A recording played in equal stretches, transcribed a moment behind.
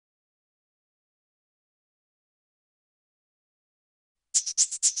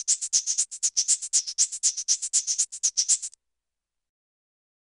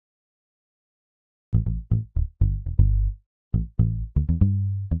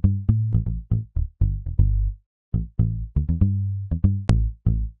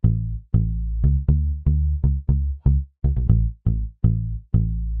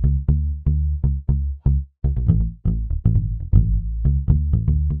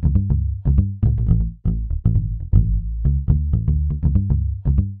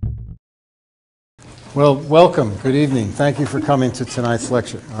Well, welcome. Good evening. Thank you for coming to tonight's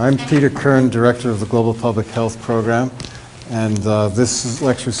lecture. I'm Peter Kern, Director of the Global Public Health Program, and this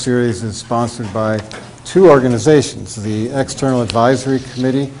lecture series is sponsored by two organizations, the External Advisory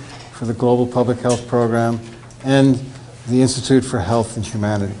Committee for the Global Public Health Program and the Institute for Health and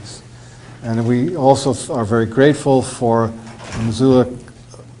Humanities. And we also are very grateful for Missoula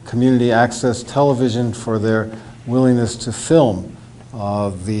Community Access Television for their willingness to film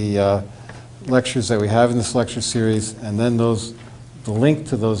the lectures that we have in this lecture series, and then the link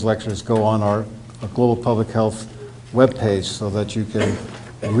to those lectures go on our Global Public Health webpage so that you can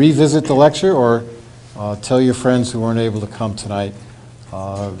revisit the lecture or tell your friends who weren't able to come tonight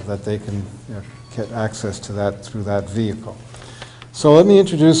that they can get access to that through that vehicle. So let me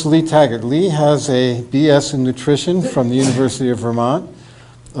introduce Lee Taggart. Lee has a BS in Nutrition from the University of Vermont,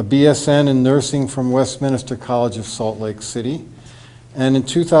 a BSN in Nursing from Westminster College of Salt Lake City, and in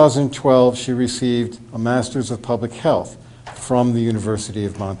 2012 she received a Master's of Public Health from the University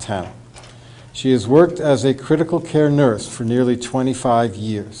of Montana. She has worked as a critical care nurse for nearly 25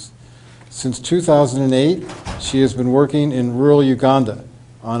 years. Since 2008, she has been working in rural Uganda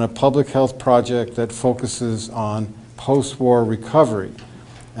on a public health project that focuses on post-war recovery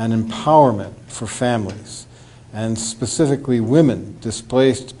and empowerment for families, and specifically women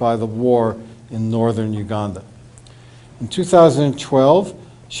displaced by the war in northern Uganda. In 2012,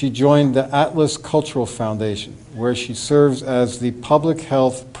 she joined the Atlas Cultural Foundation, where she serves as the Public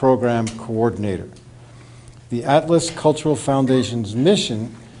Health Program Coordinator. The Atlas Cultural Foundation's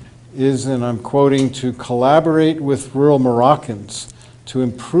mission is, and I'm quoting, to collaborate with rural Moroccans to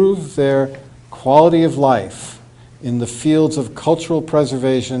improve their quality of life in the fields of cultural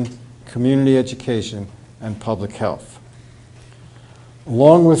preservation, community education, and public health.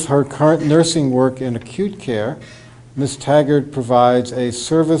 Along with her current nursing work in acute care, Ms. Taggart provides a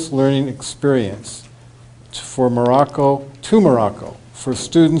service learning experience to Morocco for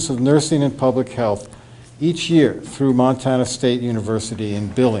students of nursing and public health each year through Montana State University in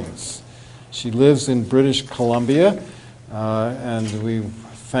Billings. She lives in British Columbia, and we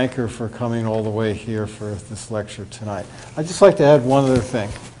thank her for coming all the way here for this lecture tonight. I'd just like to add one other thing.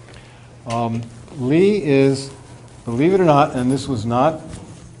 Lee is, believe it or not, and this was not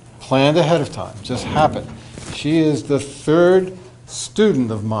planned ahead of time, just happened. She is the third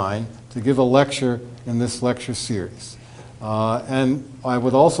student of mine to give a lecture in this lecture series. And I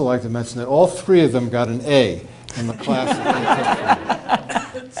would also like to mention that all three of them got an A in the class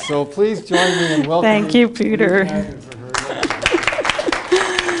that they took. So please join me in welcoming. Thank you, Peter.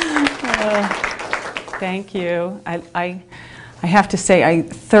 Thank you. I have to say I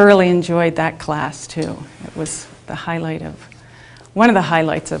thoroughly enjoyed that class too. It was one of the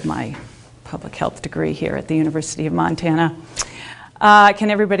highlights of my public health degree here at the University of Montana. Can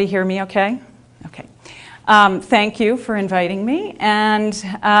everybody hear me okay? Okay. Thank you for inviting me. And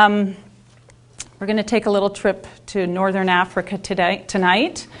we're going to take a little trip to Northern Africa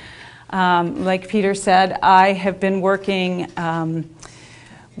tonight. Like Peter said, I have been working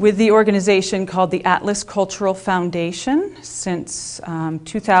with the organization called the Atlas Cultural Foundation since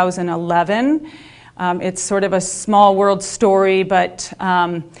 2011. It's sort of a small world story, but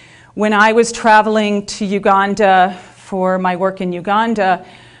when I was traveling to Uganda for my work in Uganda,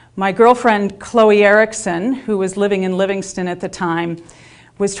 my girlfriend Chloe Erickson, who was living in Livingston at the time,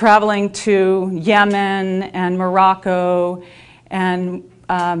 was traveling to Yemen and Morocco and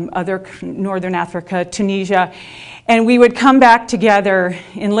other Northern Africa, Tunisia, and we would come back together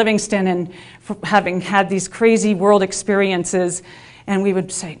in Livingston and having had these crazy world experiences, and we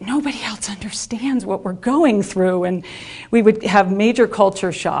would say, nobody else understands what we're going through, and we would have major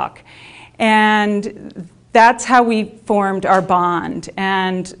culture shock. And that's how we formed our bond.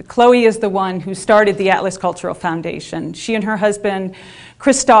 And Chloe is the one who started the Atlas Cultural Foundation. She and her husband,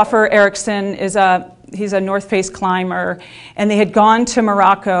 Christopher Erickson, he's a North Face climber, and they had gone to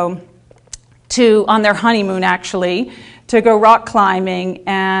Morocco on their honeymoon, actually, to go rock climbing,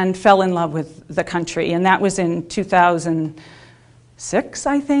 and fell in love with the country. And that was in 2006,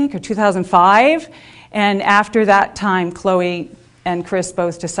 I think, or 2005. And after that time, Chloe and Chris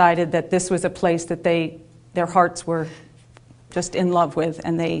both decided that this was a place that their hearts were just in love with,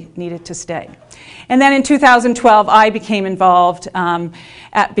 and they needed to stay. And then in 2012, I became involved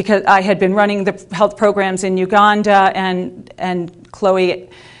because I had been running the health programs in Uganda, and Chloe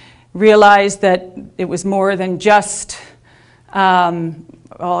realized that it was more than just,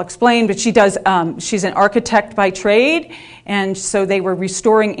 I'll explain, but she's an architect by trade, and so they were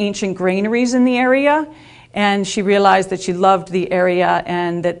restoring ancient granaries in the area, and she realized that she loved the area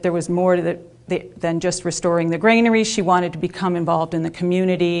and that there was more to than just restoring the granaries. She wanted to become involved in the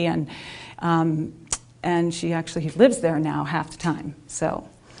community, and and she actually lives there now half the time. So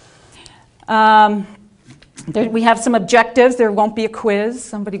we have some objectives. There won't be a quiz.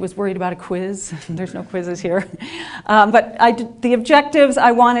 Somebody was worried about a quiz. There's no quizzes here. But the objectives,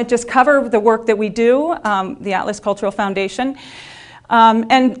 I want to just cover the work that we do, the Atlas Cultural Foundation. When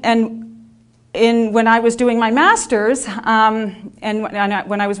I was doing my master's, and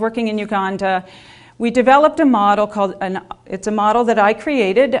when I was working in Uganda, we developed a model it's a model that I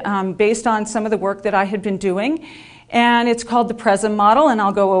created based on some of the work that I had been doing, and it's called the PRESM model, and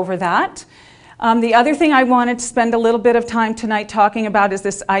I'll go over that. The other thing I wanted to spend a little bit of time tonight talking about is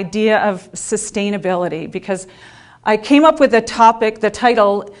this idea of sustainability, because I came up with the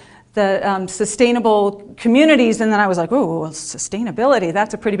title, the sustainable communities, and then I was like, oh, well, sustainability,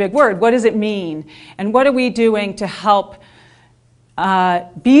 that's a pretty big word. What does it mean? And what are we doing to help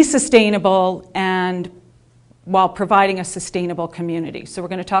be sustainable and while providing a sustainable community? So we're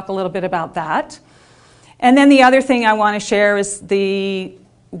going to talk a little bit about that. And then the other thing I want to share is the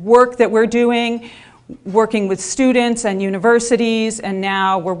work that we're doing, working with students and universities, and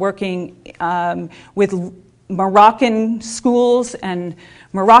now we're working with Moroccan schools and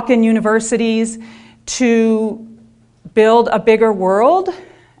Moroccan universities to build a bigger world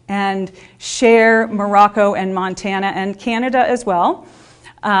and share Morocco and Montana and Canada as well,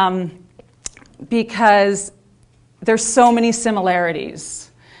 because there's so many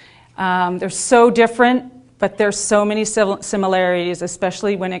similarities. They're so different, but there's so many similarities,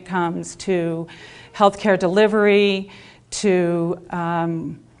 especially when it comes to healthcare delivery,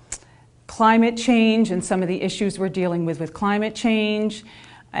 to climate change and some of the issues we're dealing with climate change.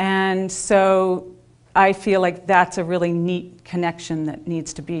 And so I feel like that's a really neat connection that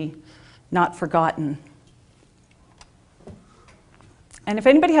needs to be not forgotten. And if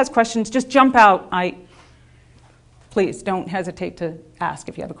anybody has questions, just jump out. Please don't hesitate to ask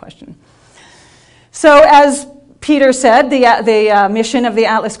if you have a question. So as Peter said, the mission of the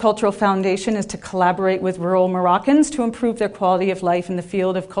Atlas Cultural Foundation is to collaborate with rural Moroccans to improve their quality of life in the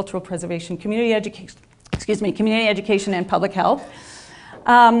field of cultural preservation, community education, and public health.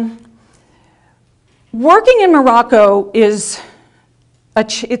 Working in Morocco it's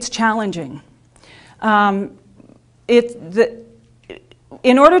challenging.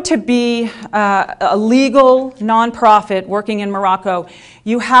 In order to be a legal nonprofit working in Morocco,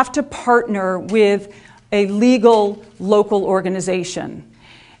 you have to partner with a legal local organization.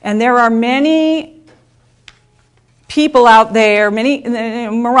 And there are many people out there, many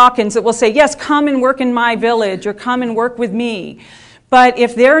Moroccans that will say, yes, come and work in my village or come and work with me. But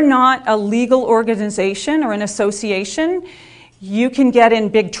if they're not a legal organization or an association, you can get in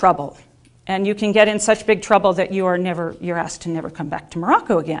big trouble. And you can get in such big trouble that you're asked to never come back to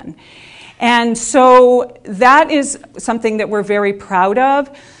Morocco again. And so that is something that we're very proud of,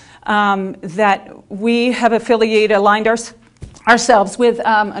 that we have aligned ourselves with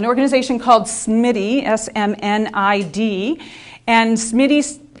an organization called SMIDI, S-M-N-I-D, and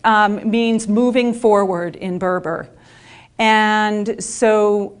SMIDI means moving forward in Berber. And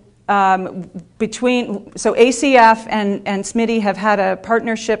so ACF and SMIDI have had a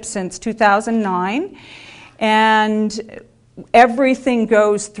partnership since 2009, and everything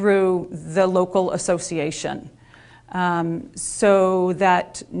goes through the local association. So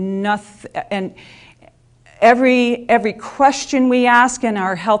that every question we ask in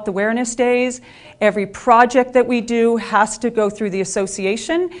our health awareness days, every project that we do has to go through the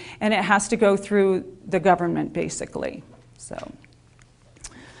association, and it has to go through the government, basically.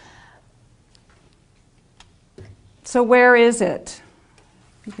 So where is it?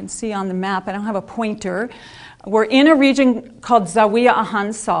 You can see on the map, I don't have a pointer. We're in a region called Zawiya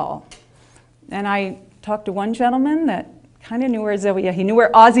Ahansal. And I talked to one gentleman that kind of knew where Zawiya, he knew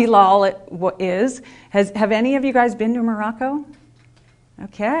where Azilal is. Have any of you guys been to Morocco?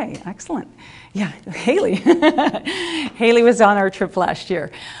 Okay, excellent. Yeah, Haley. Haley was on our trip last year.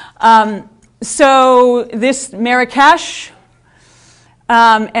 So this Marrakesh,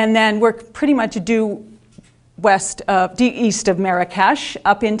 and then we're pretty much due east of Marrakesh,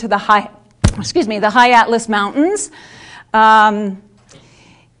 up into the high Atlas Mountains.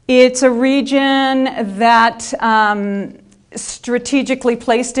 It's a region that strategically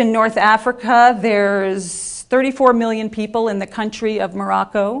placed in North Africa. There's 34 million people in the country of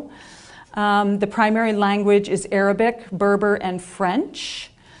Morocco. The primary language is Arabic, Berber, and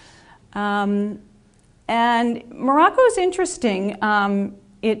French. And Morocco is interesting.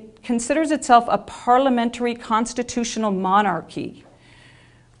 It considers itself a parliamentary constitutional monarchy,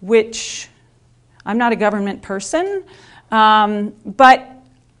 which I'm not a government person, but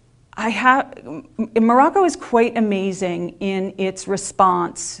Morocco is quite amazing in its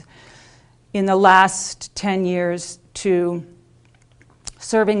response in the last 10 years to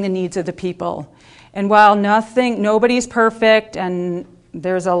serving the needs of the people. And while nobody's perfect, and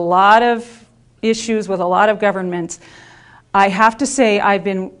there's a lot of issues with a lot of governments, I have to say I've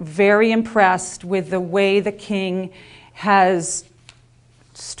been very impressed with the way the king has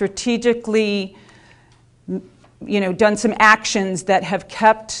strategically, done some actions that have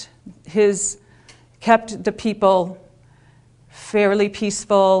kept the people fairly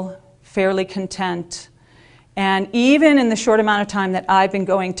peaceful, fairly content. And even in the short amount of time that I've been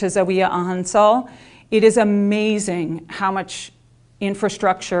going to Zawiya Ahansal, it is amazing how much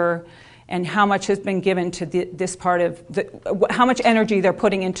infrastructure and how much has been given to this part of how much energy they're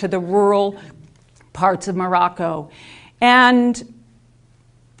putting into the rural parts of Morocco. And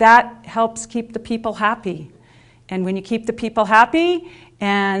that helps keep the people happy. And when you keep the people happy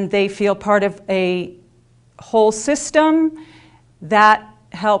and they feel part of a whole system, that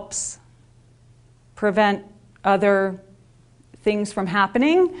helps prevent other things from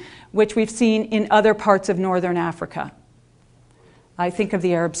happening, which we've seen in other parts of northern Africa. I think of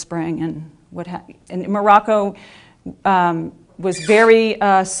the Arab Spring and Morocco was very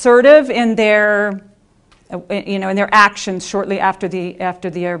assertive in their, in their actions shortly after the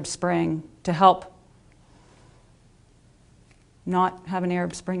Arab Spring to help not have an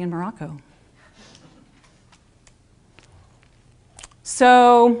Arab Spring in Morocco.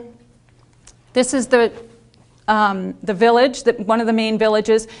 So this is the village, one of the main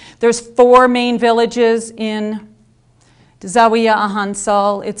villages. There's 4 main villages in Zawiya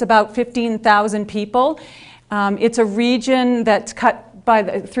Ahansal. It's about 15,000 people. It's a region that's cut by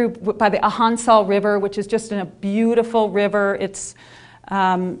the Ahansal River, which is just a beautiful river. It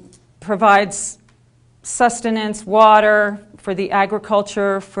provides sustenance, water for the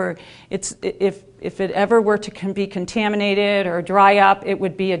agriculture. If it ever were to be contaminated or dry up, it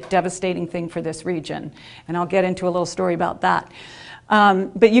would be a devastating thing for this region. And I'll get into a little story about that.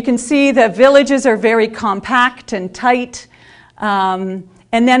 But you can see the villages are very compact and tight. And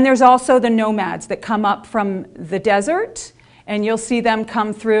then there's also the nomads that come up from the desert. And you'll see them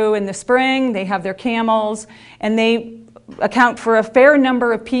come through in the spring. They have their camels. And they account for a fair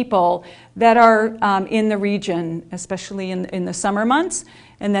number of people that are in the region, especially in the summer months.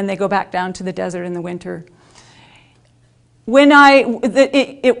 And then they go back down to the desert in the winter. When we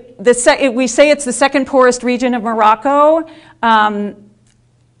say it's the second poorest region of Morocco,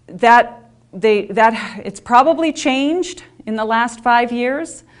 it's probably changed in the last 5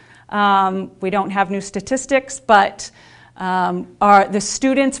 years. We don't have new statistics, but the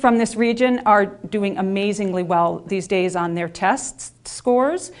students from this region are doing amazingly well these days on their test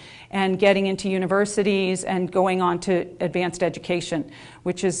scores and getting into universities and going on to advanced education,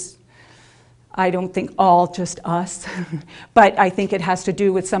 which is, I don't think all just us, but I think it has to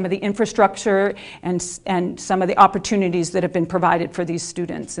do with some of the infrastructure and some of the opportunities that have been provided for these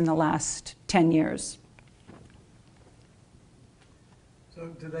students in the last 10 years. So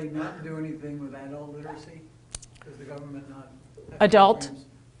do they not do anything with adult literacy? Does the government not have Adult? programs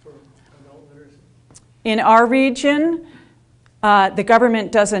for adult literacy? In our region, the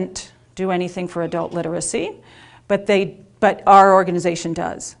government doesn't do anything for adult literacy, but our organization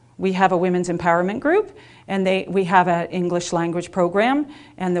does. We have a women's empowerment group, and we have an English language program,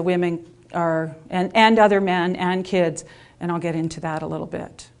 and the women are, and other men and kids, and I'll get into that a little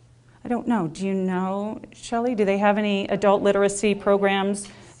bit. I don't know, do you know, Shelley, do they have any adult literacy programs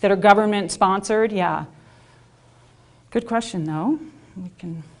that are government sponsored? Yeah. Good question, though.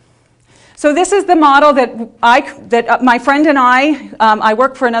 So this is the model that my friend and I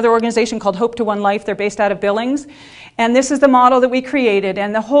work for another organization called Hope to One Life. They're based out of Billings. And this is the model that we created.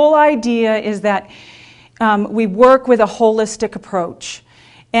 And the whole idea is that we work with a holistic approach.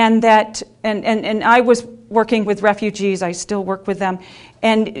 And I was working with refugees. I still work with them.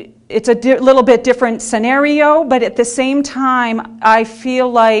 And it's a little bit different scenario, but at the same time, I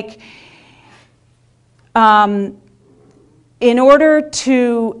feel like in order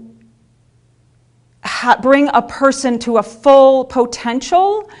to bring a person to a full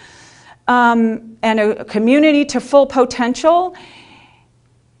potential and a community to full potential,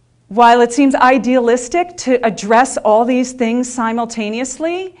 while it seems idealistic to address all these things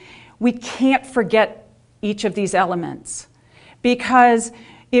simultaneously, we can't forget each of these elements. Because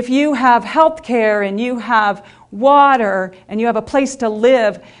if you have health care and you have water and you have a place to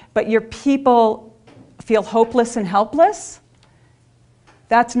live, but your people feel hopeless and helpless,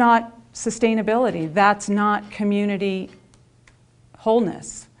 that's not sustainability. That's not community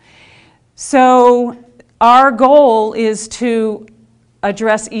wholeness. So our goal is to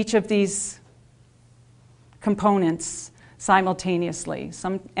address each of these components simultaneously.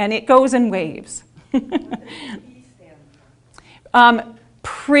 And it goes in waves.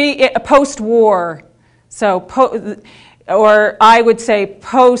 Post-war, so or I would say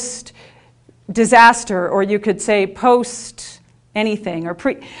post-disaster, or you could say post-anything, or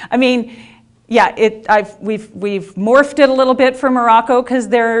I mean, yeah, we've morphed it a little bit for Morocco because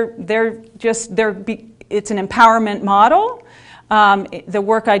it's an empowerment model. The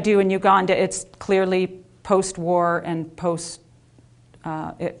work I do in Uganda, it's clearly post-war and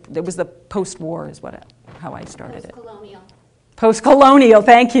it was the post-war is how I started it. Post-colonial. Post-colonial,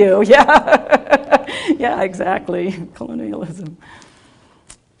 thank you. Yeah, yeah, exactly. Colonialism.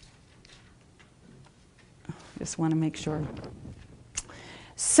 Just want to make sure.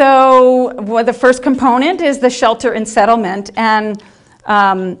 So, the first component is the shelter and settlement, and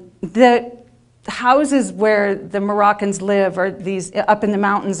the houses where the Moroccans live are these up in the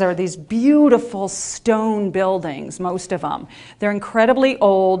mountains are these beautiful stone buildings, most of them. They're incredibly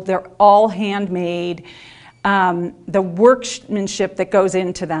old, they're all handmade. The workmanship that goes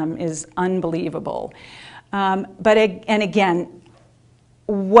into them is unbelievable. Again,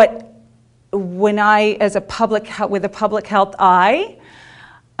 when I, as a with a public health eye,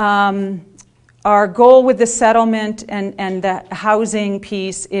 our goal with the settlement and the housing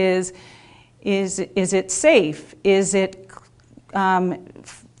piece is it safe? Is it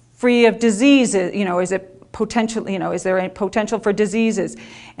free of diseases? Is it potential? Is there a potential for diseases?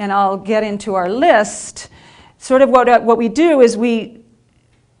 And I'll get into our list. Sort of what we do is we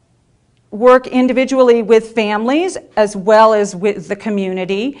work individually with families as well as with the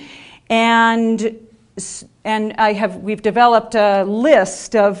community, and we've developed a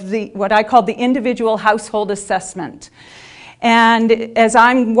list of what I call the individual household assessment. And as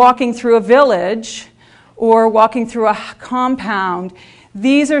I'm walking through a village or walking through a compound,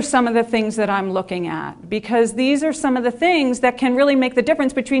 these are some of the things that I'm looking at, because these are some of the things that can really make the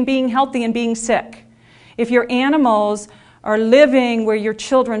difference between being healthy and being sick. If your animals are living where your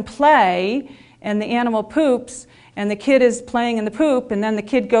children play and the animal poops and the kid is playing in the poop, and then the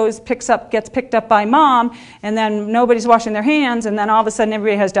kid gets picked up by mom, and then nobody's washing their hands, and then all of a sudden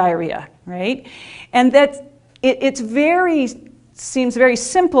everybody has diarrhea, right? And seems very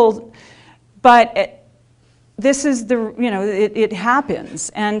simple, but this is it happens.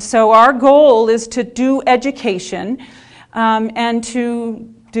 And so our goal is to do education and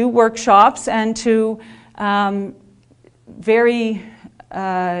to do workshops and to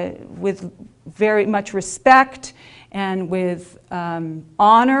with very much respect and with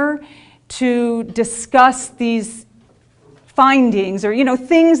honor to discuss these findings, or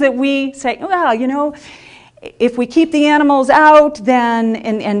things that we say, well, if we keep the animals out then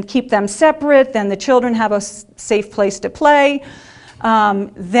and keep them separate, then the children have a safe place to play,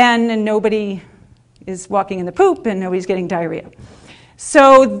 then nobody is walking in the poop and nobody's getting diarrhea.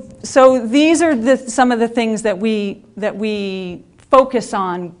 So these are some of the things that we focus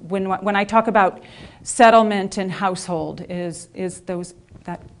on when I talk about settlement and household is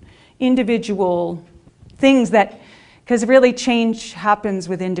that individual things because really change happens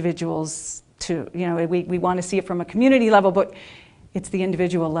with individuals too. We want to see it from a community level, but it's the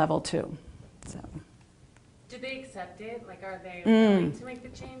individual level too. So. Do they accept it? Like, are they willing to make the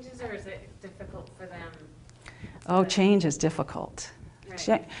changes, or is it difficult for them? Oh, change is difficult.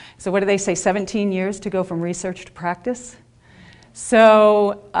 Right. So what do they say, 17 years to go from research to practice?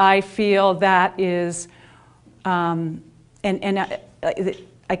 So I feel that is, and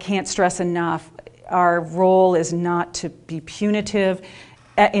I can't stress enough, our role is not to be punitive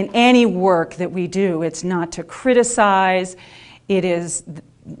in any work that we do. It's not to criticize. It is,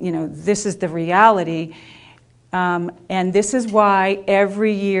 this is the reality. And this is why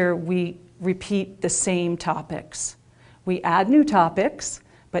every year we repeat the same topics. We add new topics,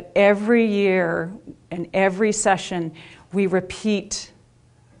 but every year and every session we repeat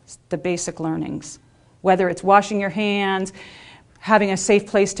the basic learnings. Whether it's washing your hands, having a safe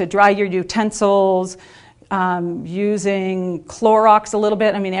place to dry your utensils, using Clorox a little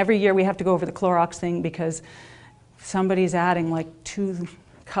bit. I mean, every year we have to go over the Clorox thing because somebody's adding like 2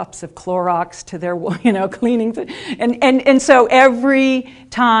 cups of Clorox to their, cleaning. And so every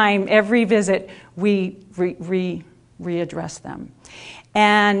time, every visit, we readdress them.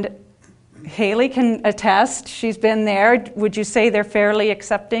 And Haley can attest, she's been there. Would you say they're fairly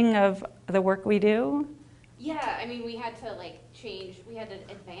accepting of the work we do? Yeah, I mean, we had to change, we had to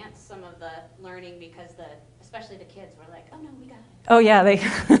advance some of the learning because especially the kids were like, oh no, we got it. Oh yeah,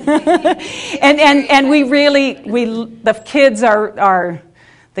 and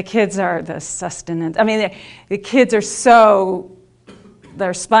the kids are the sustenance. I mean, the kids are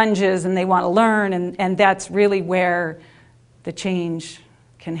they're sponges and they want to learn, and that's really where the change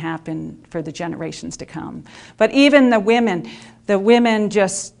can happen for the generations to come. But even the women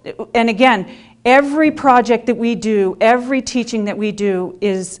just, and again, every project that we do, every teaching that we do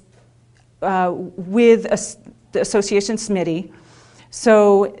is with the Association SMITI.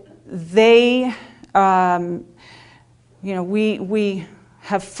 So they, we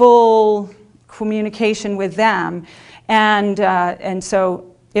have full communication with them, and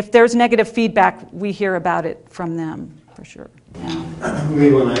so if there's negative feedback, we hear about it from them for sure. Yeah.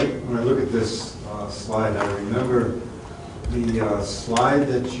 Lee, when I look at this slide, I remember the slide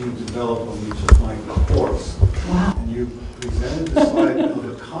that you developed when you just went the course. Wow. And you presented the slide of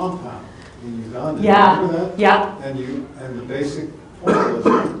the compound in Uganda. Yeah. Remember that? Yeah. And the basic point was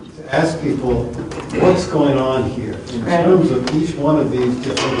to ask people what's going on here in terms of each one of these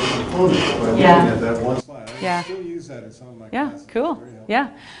different components by looking at that one slide. I still use that in some of my classes. Cool. Yeah.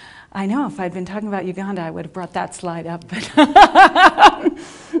 I know, if I'd been talking about Uganda, I would have brought that slide up, but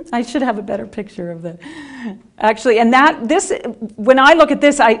I should have a better picture of the, actually, and when I look at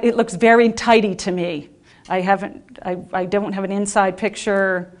this, it looks very tidy to me. I don't have an inside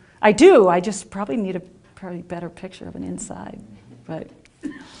picture. I do, I just probably need a better picture of an inside, but.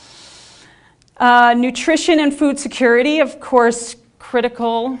 Nutrition and food security, of course,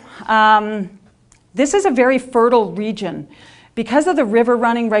 critical. This is a very fertile region. Because of the river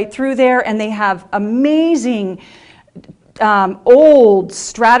running right through there, and they have amazing old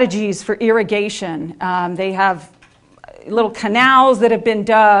strategies for irrigation. They have little canals that have been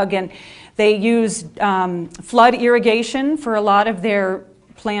dug, and they use flood irrigation for a lot of their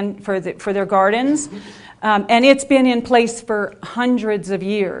for their gardens. And it's been in place for hundreds of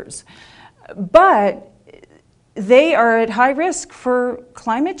years. But they are at high risk for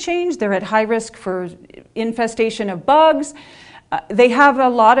climate change. They're at high risk for infestation of bugs. They have a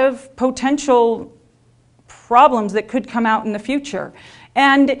lot of potential problems that could come out in the future.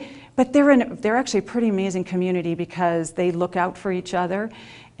 But they're actually a pretty amazing community because they look out for each other.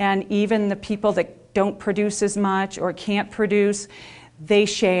 And even the people that don't produce as much or can't produce, they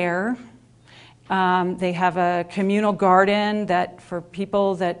share. They have a communal garden that for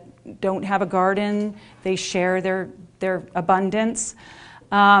people that don't have a garden, they share their abundance.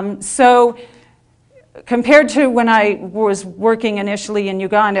 So compared to when I was working initially in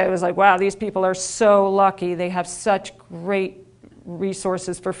Uganda, it was like, wow, these people are so lucky. They have such great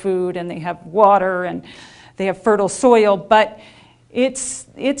resources for food, and they have water, and they have fertile soil, but it's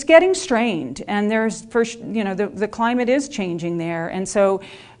getting strained, and the climate is changing there. And so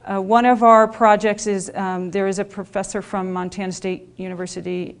one of our projects is there is a professor from Montana State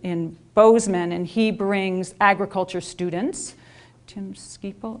University in Bozeman, and he brings agriculture students, Tim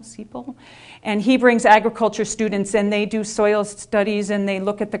Skeepel, and he brings agriculture students, and they do soil studies, and they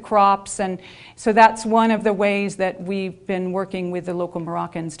look at the crops, and so that's one of the ways that we've been working with the local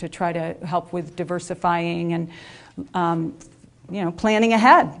Moroccans to try to help with diversifying and planning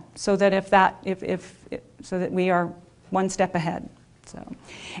ahead, so that so that we are one step ahead. So,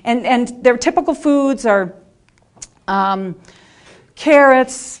 and their typical foods are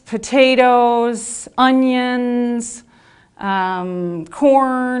carrots, potatoes, onions,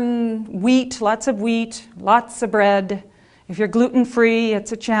 corn, wheat, lots of bread. If you're gluten-free,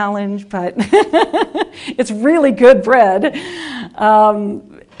 it's a challenge, but it's really good bread.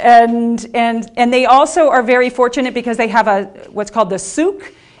 And they also are very fortunate because they have what's called the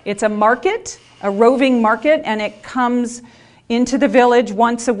souk. It's a market, a roving market, and it comes into the village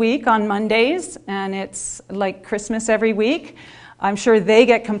once a week on Mondays, and it's like Christmas every week. I'm sure they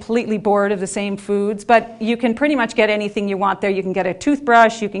get completely bored of the same foods, but you can pretty much get anything you want there. You can get a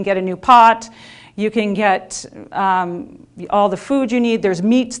toothbrush, you can get a new pot, you can get all the food you need. There's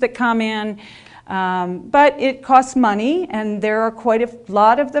meats that come in, but it costs money, and there are quite a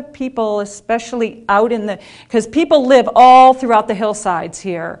lot of the people, especially out because people live all throughout the hillsides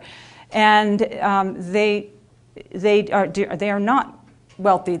here, and they are not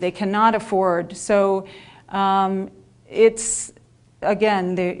wealthy. They cannot afford. So it's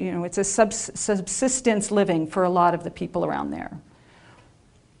again, it's a subsistence living for a lot of the people around there.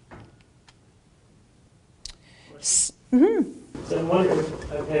 Mm-hmm. So I'm wondering,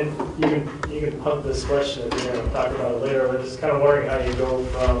 and you can pump this question if you're going to talk about it later, but just kind of wondering how you go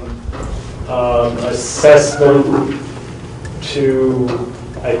from assessment to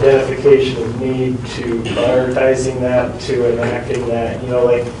identification of need to prioritizing that to enacting that,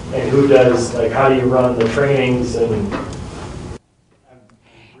 and who does, how do you run the trainings and...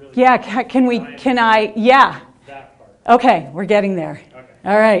 Yeah, yeah. That part. Okay, we're getting there. Okay.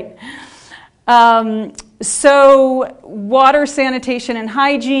 All right. So water, sanitation, and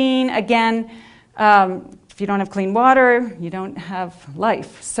hygiene, again, if if you don't have clean water, you don't have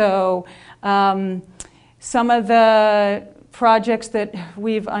life. So some of the projects that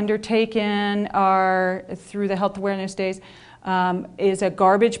we've undertaken are through the Health Awareness Days is a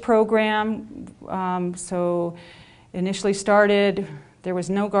garbage program. So initially started, there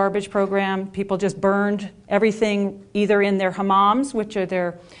was no garbage program. People just burned everything either in their hammams, which are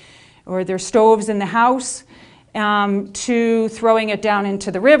their stoves in the house, to throwing it down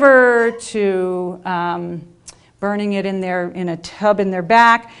into the river, to burning it in a tub in their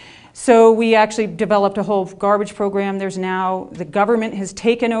back. So we actually developed a whole garbage program. There's now, the government has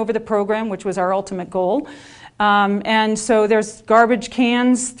taken over the program, which was our ultimate goal. And so there's garbage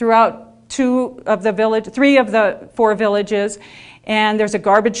cans throughout 3 of the 4 villages. And there's a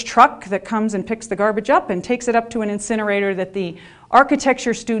garbage truck that comes and picks the garbage up and takes it up to an incinerator that the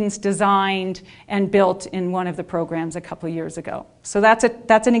architecture students designed and built in one of the programs a couple of years ago. So that's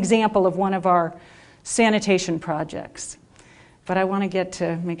an example of one of our sanitation projects. But I want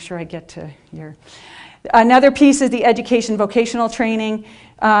to make sure I get to your... Another piece is the education vocational training.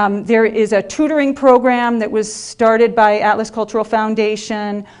 There is a tutoring program that was started by Atlas Cultural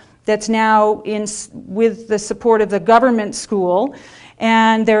Foundation that's now with the support of the government school.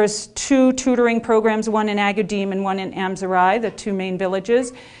 And there's 2 tutoring programs, one in Agadim and one in Amzarai, the 2 main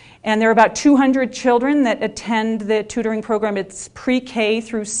villages. And there are about 200 children that attend the tutoring program. It's pre-K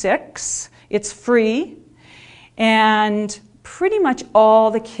through 6. It's free. And pretty much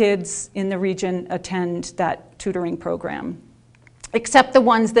all the kids in the region attend that tutoring program, except the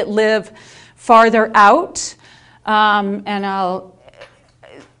ones that live farther out.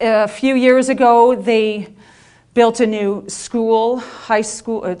 A few years ago, they built a new school, high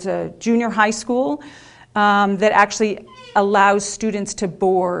school. It's a junior high school that actually allows students to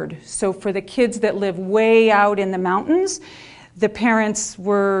board. So for the kids that live way out in the mountains, the kids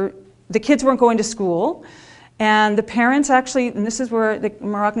weren't going to school. And the parents actually, and this is where the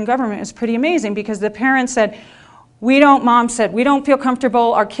Moroccan government is pretty amazing, because the parents said, Mom said, we don't feel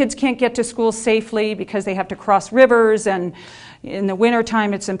comfortable, our kids can't get to school safely because they have to cross rivers, and in the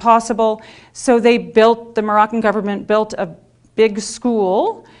wintertime it's impossible. So the Moroccan government built a big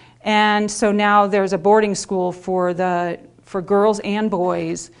school, and so now there's a boarding school for girls and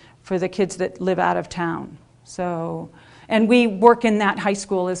boys for the kids that live out of town. So, and we work in that high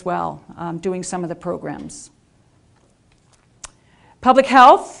school as well, doing some of the programs. Public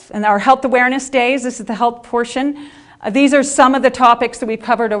health and our health awareness days. This is the health portion. These are some of the topics that we've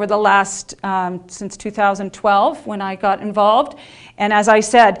covered over the last, since 2012 when I got involved. And as I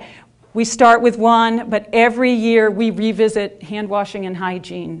said, we start with one, but every year we revisit hand washing and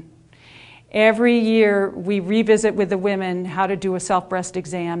hygiene. Every year we revisit with the women how to do a self-breast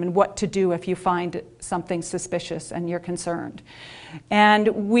exam and what to do if you find something suspicious and you're concerned. And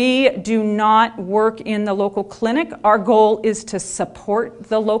we do not work in the local clinic. Our goal is to support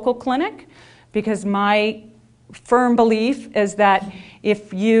the local clinic, because my firm belief is that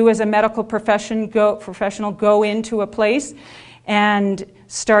if you as a medical professional go into a place and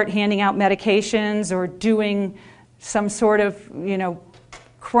start handing out medications or doing some sort of,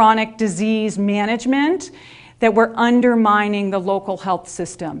 chronic disease management, that we're undermining the local health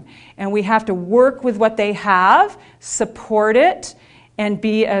system. And we have to work with what they have, support it, and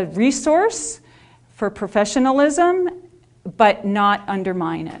be a resource for professionalism, but not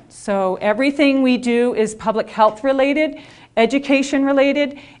undermine it. So everything we do is public health related, education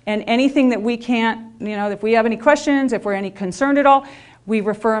related, and anything that we can't, if we have any questions, if we're any concerned at all, we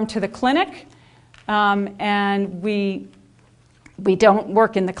refer them to the clinic, and we don't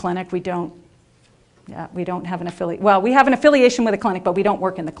work in the clinic. We don't have an affiliate. Well, we have an affiliation with a clinic, but we don't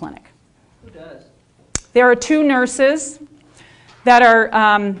work in the clinic. Who does? There are 2 nurses that are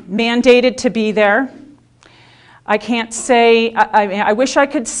mandated to be there. I can't say, I wish I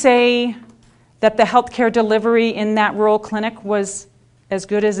could say that the healthcare delivery in that rural clinic was as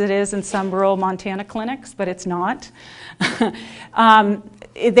good as it is in some rural Montana clinics, but it's not.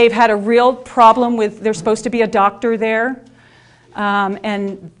 They've had a real problem with, there's supposed to be a doctor there,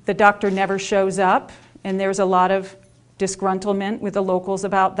 and the doctor never shows up, and there's a lot of disgruntlement with the locals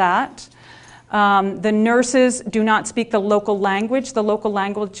about that. The nurses do not speak the local language. The local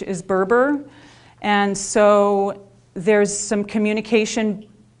language is Berber, and so there's some communication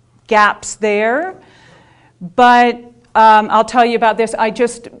gaps there. But I'll tell you about this. I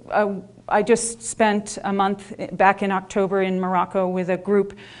just spent a month back in October in Morocco with a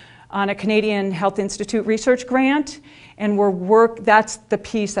group on a Canadian Health Institute research grant, and that's the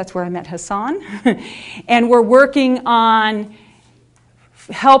piece, that's where I met Hassan. And we're working on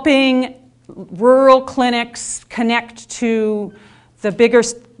helping rural clinics connect to the bigger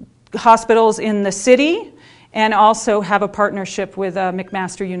hospitals in the city and also have a partnership with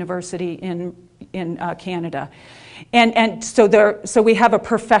McMaster University in Canada. And so we have a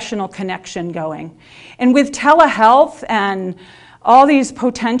professional connection going. And with telehealth and all these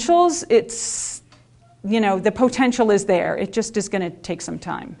potentials, it's, the potential is there. It just is going to take some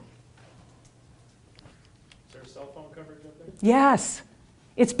time. Is there cell phone coverage up there? Yes.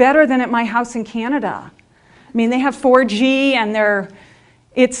 It's better than at my house in Canada. I mean, they have 4G and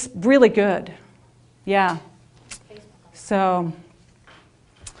it's really good. Yeah. So,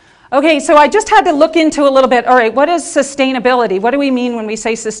 okay, so I just had to look into a little bit, all right, what is sustainability? What do we mean when we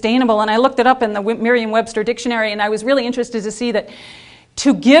say sustainable? And I looked it up in the Merriam-Webster dictionary, and I was really interested to see that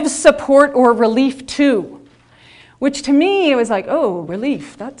to give support or relief to, which to me, it was like, oh,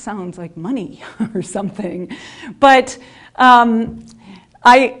 relief, that sounds like money or something. But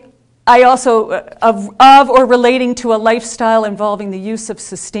I also, of or relating to a lifestyle involving the use of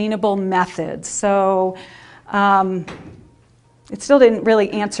sustainable methods. So it still didn't really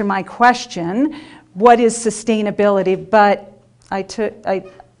answer my question, what is sustainability? But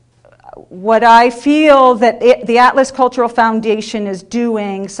what I feel that the Atlas Cultural Foundation is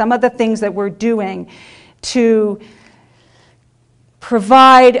doing, some of the things that we're doing to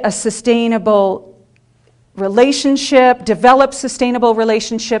provide a sustainable relationship, develop sustainable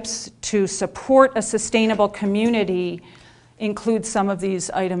relationships to support a sustainable community includes some of these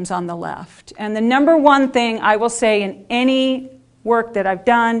items on the left. And the number one thing I will say in any work that I've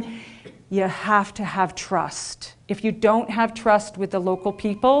done, you have to have trust. If you don't have trust with the local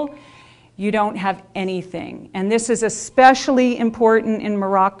people, you don't have anything. And this is especially important in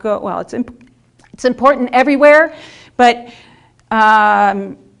Morocco. Well, it's important everywhere, but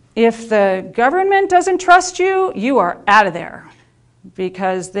if the government doesn't trust you, you are out of there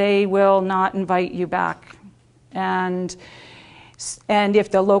because they will not invite you back. And if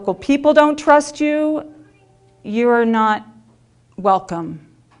the local people don't trust you, you're not welcome.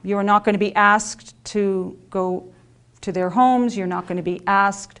 You are not going to be asked to go to their homes. You're not going to be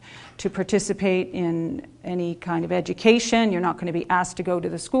asked to participate in any kind of education. You're not going to be asked to go to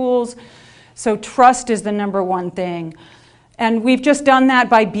the schools. So trust is the number one thing. And we've just done that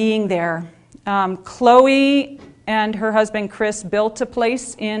by being there. Chloe and her husband Chris built a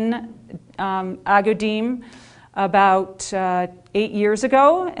place in Agadir about 8 years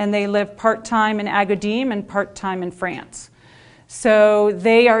ago, and they live part-time in Agadir and part-time in France. So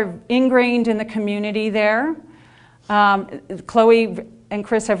they are ingrained in the community there. Chloe and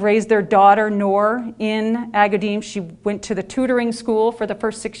Chris have raised their daughter, Noor, in Agadir. She went to the tutoring school for the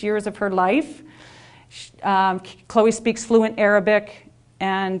first 6 years of her life. Chloe speaks fluent Arabic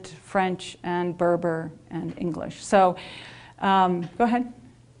and French and Berber and English. So go ahead.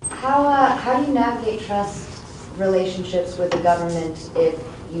 How do you navigate trust relationships with the government if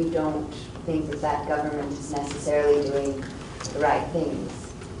you don't think that that government is necessarily doing the right things?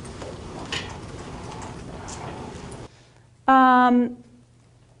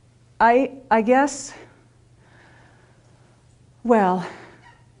 I guess, well,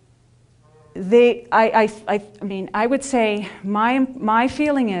 I mean, I would say my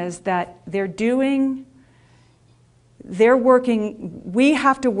feeling is that they're working, we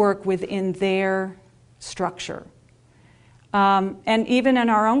have to work within their structure. And even in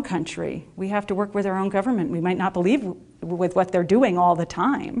our own country, we have to work with our own government. We might not believe with what they're doing all the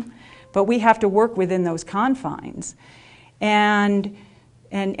time, but we have to work within those confines. And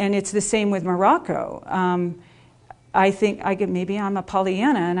it's the same with Morocco. I think maybe I'm a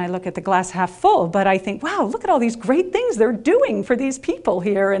Pollyanna and I look at the glass half full, but I think, wow, look at all these great things they're doing for these people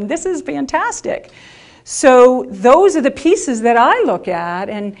here, and this is fantastic. So those are the pieces that I look at,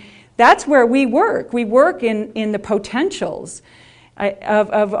 and that's where we work. We work in the potentials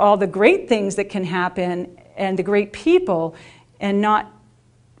of all the great things that can happen and the great people, and not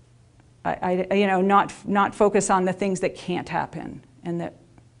focus on the things that can't happen and that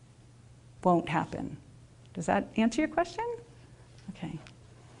won't happen. Does that answer your question? Okay.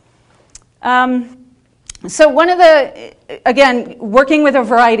 So one of the, again, working with a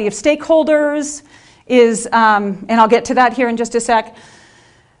variety of stakeholders is, and I'll get to that here in just a sec,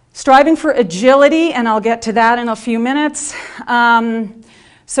 striving for agility, and I'll get to that in a few minutes.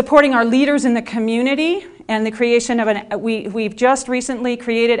 Supporting our leaders in the community and the creation of we've just recently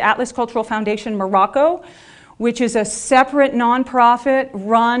created Atlas Cultural Foundation Morocco, which is a separate nonprofit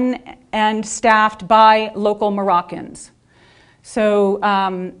run and staffed by local Moroccans. So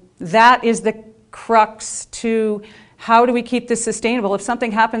that is the crux to how do we keep this sustainable. If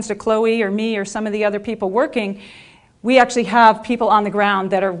something happens to Chloe or me or some of the other people working, we actually have people on the ground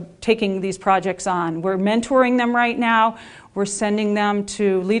that are taking these projects on. We're mentoring them right now. We're sending them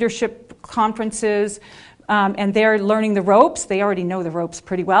to leadership conferences. and they're learning the ropes. They already know the ropes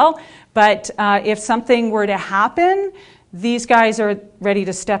pretty well. But if something were to happen, these guys are ready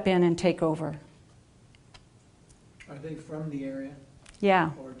to step in and take over. Are they from the area Yeah.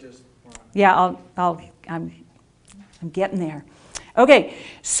 or just? Yeah, I'm getting there. Okay,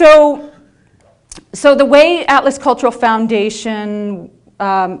 so the way Atlas Cultural Foundation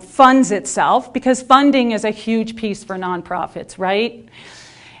funds itself, because funding is a huge piece for nonprofits, right?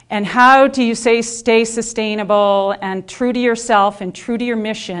 And how do you stay sustainable and true to yourself and true to your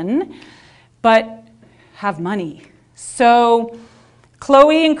mission, but have money? So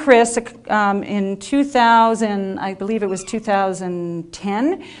Chloe and Chris in 2000, I believe it was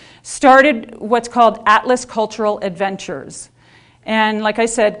 2010, started what's called Atlas Cultural Adventures. And like I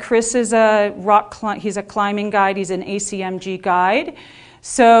said, Chris is he's a climbing guide, he's an ACMG guide.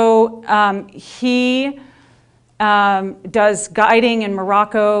 So he does guiding in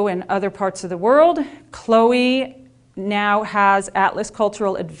Morocco and other parts of the world. Chloe now has Atlas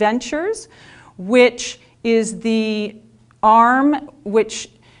Cultural Adventures, which is the arm which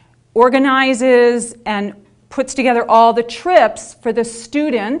organizes and puts together all the trips for the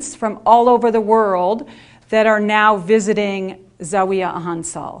students from all over the world that are now visiting Zawiya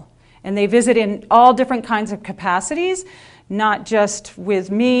Ahansal. And they visit in all different kinds of capacities, not just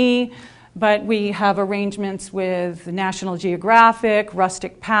with me, but we have arrangements with National Geographic,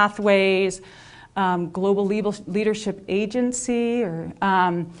 Rustic Pathways, Global Leadership Agency, or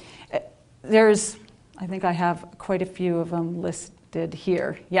I think I have quite a few of them listed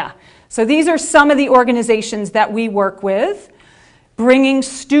here. Yeah. So these are some of the organizations that we work with, bringing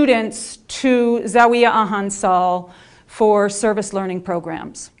students to Zawiya Ahansal for service learning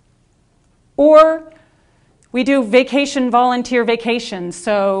programs. Or we do volunteer vacations.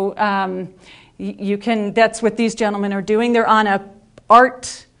 So that's what these gentlemen are doing. They're on an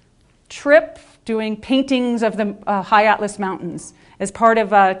art trip doing paintings of the High Atlas Mountains as part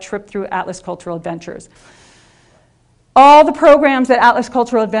of a trip through Atlas Cultural Adventures. All the programs that Atlas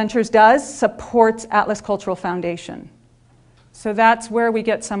Cultural Adventures does supports Atlas Cultural Foundation. So that's where we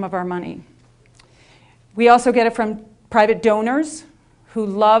get some of our money. We also get it from private donors who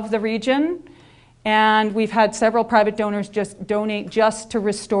love the region, and we've had several private donors just donate just to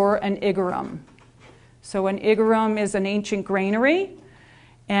restore an Igorot. So an Igorot is an ancient granary,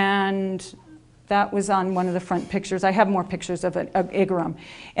 and that was on one of the front pictures. I have more pictures of an Igorot.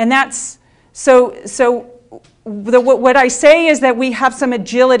 And that's, what I say is that we have some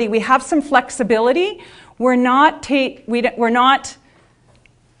agility, we have some flexibility. We're not, if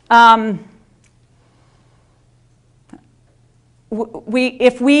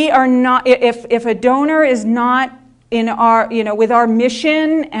a donor is not in our, with our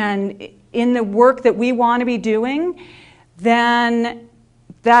mission and in the work that we want to be doing, then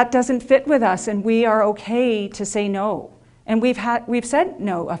that doesn't fit with us, and we are okay to say no. And we've said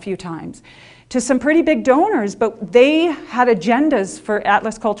no a few times to some pretty big donors, but they had agendas for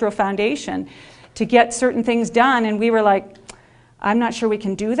Atlas Cultural Foundation to get certain things done, and we were like, I'm not sure we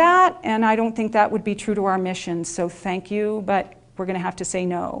can do that, and I don't think that would be true to our mission, so thank you, but we're going to have to say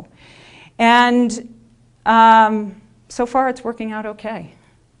no. And so far it's working out okay.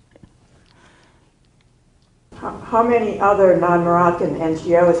 How many other non-Moroccan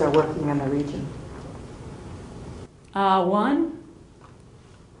NGOs are working in the region? One.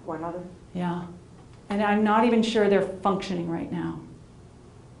 One other? Yeah. And I'm not even sure they're functioning right now.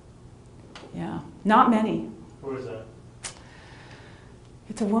 Yeah. Not many. Who is that?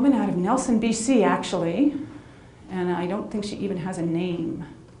 It's a woman out of Nelson, BC, actually. And I don't think she even has a name.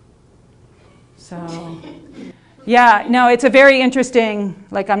 So, yeah, no, it's a very interesting,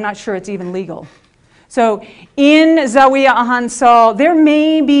 I'm not sure it's even legal. So in Zawiya Ahansal, there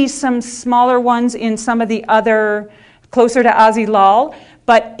may be some smaller ones in some of the other, closer to Azilal,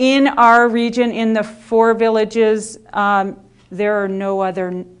 but in our region, in the 4 villages, there are no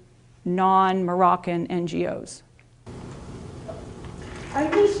other non-Moroccan NGOs.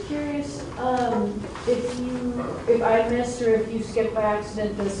 I'm just curious if I missed or if you skipped by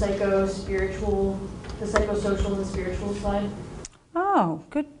accident the psychosocial and spiritual slide. Oh,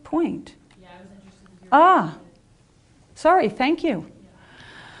 good point. Yeah, I was interested in your Sorry, thank you.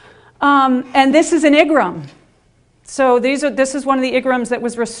 And this is an Igorot. So this is one of the Igorots that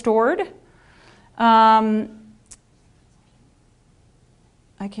was restored. I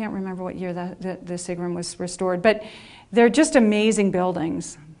can't remember what year this Igorot was restored, but they're just amazing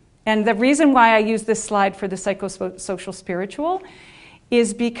buildings. And the reason why I use this slide for the psychosocial spiritual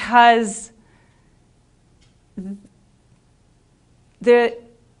is because the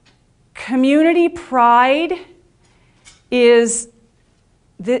community pride is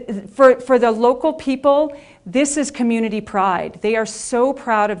for the local people, this is community pride. They are so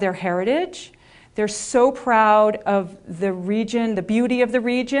proud of their heritage. They're so proud of the region, the beauty of the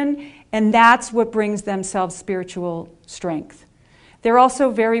region, and that's what brings themselves spiritual strength. They're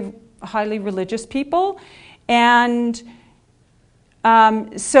also very highly religious people, and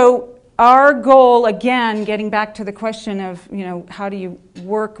so our goal, again, getting back to the question of, how do you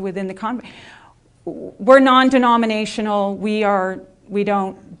work within the convent? We're non-denominational. We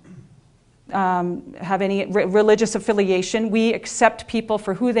don't have any religious affiliation. We accept people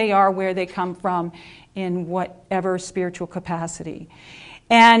for who they are, where they come from, in whatever spiritual capacity.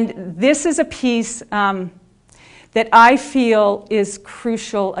 And this is a piece that I feel is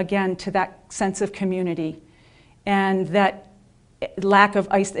crucial, again, to that sense of community and that lack of,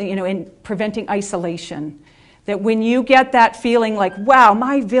 in preventing isolation. That when you get that feeling like, wow,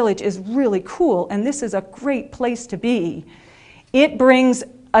 my village is really cool and this is a great place to be, it brings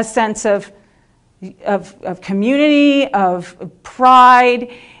a sense of community, of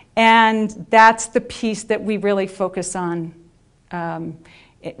pride, and that's the piece that we really focus on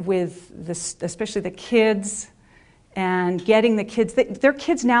with this, especially the kids, and getting the kids. There are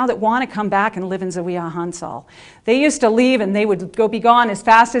kids now that want to come back and live in Zawiya Hansal. They used to leave and they would be gone as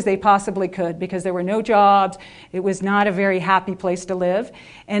fast as they possibly could because there were no jobs. It was not a very happy place to live.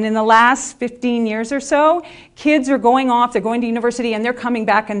 And in the last 15 years or so, kids are going off, they're going to university, and they're coming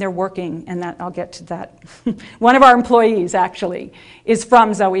back and they're working. And that, I'll get to that. One of our employees, actually, is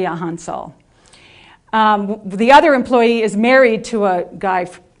from Zawiya Hansal. The other employee is married to a guy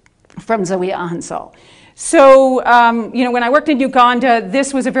from Zawiya Hansal. So, when I worked in Uganda,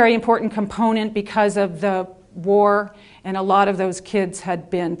 this was a very important component because of the war, and a lot of those kids had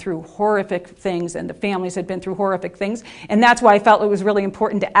been through horrific things, and the families had been through horrific things, and that's why I felt it was really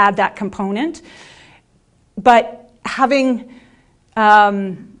important to add that component. But having,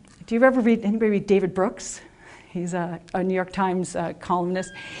 do you ever anybody read David Brooks? He's a New York Times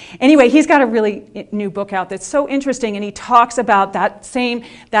columnist. Anyway, he's got a really new book out that's so interesting, and he talks about that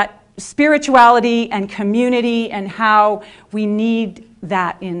spirituality and community and how we need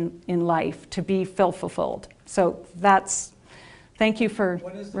that in life to be fulfilled. So thank you for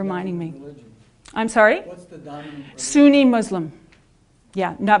reminding me. Religion? I'm sorry? What's the dominant religion? Sunni Muslim.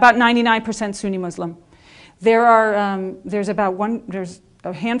 Yeah, about 99% Sunni Muslim. There's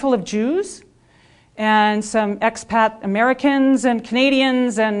a handful of Jews and some expat Americans and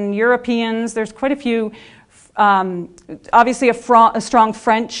Canadians and Europeans. There's quite a few. Obviously a strong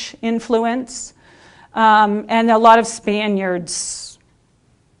French influence, and a lot of Spaniards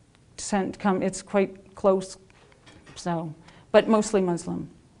come. It's quite close, so, but mostly Muslim.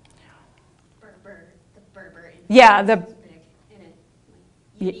 The Berber. Yeah, is big in it,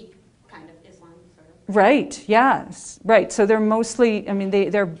 unique kind of Islam, sort of. Right. Yes. Right. So they're mostly.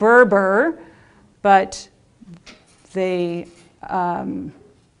 They're Berber, but they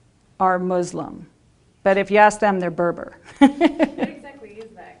are Muslim. But if you ask them, they're Berber. What exactly is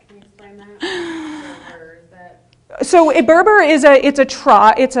that? Can you explain that? Berber, is that? So a Berber is a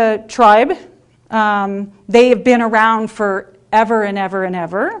tribe. They have been around for ever and ever and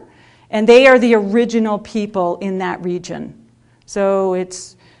ever, and they are the original people in that region. So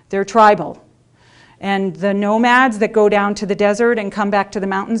they're tribal, and the nomads that go down to the desert and come back to the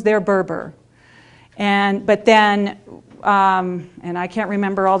mountains, they're Berber. But then. And I can't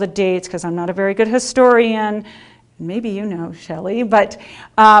remember all the dates because I'm not a very good historian. Maybe you know, Shelley. But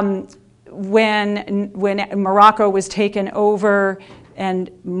when Morocco was taken over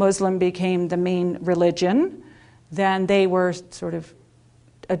and Muslim became the main religion, then they were sort of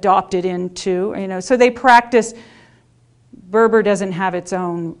adopted into, so they practice. Berber doesn't have its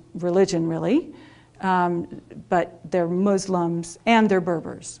own religion really, but they're Muslims and they're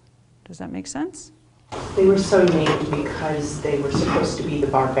Berbers. Does that make sense? They were so named because they were supposed to be the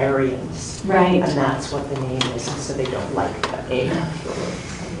barbarians. Right. And that's what the name is, and so they don't like that name.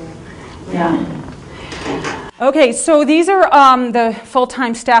 Yeah. Okay, so these are the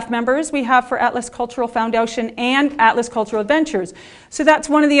full-time staff members we have for Atlas Cultural Foundation and Atlas Cultural Adventures. So that's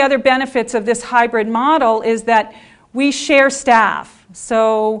one of the other benefits of this hybrid model is that we share staff.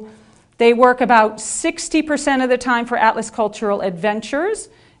 So they work about 60% of the time for Atlas Cultural Adventures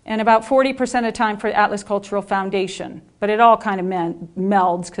and about 40% of the time for Atlas Cultural Foundation. But it all kind of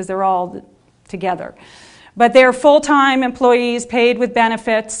melds because they're all together. But they're full-time employees paid with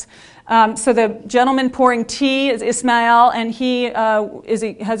benefits. So the gentleman pouring tea is Ismail, and he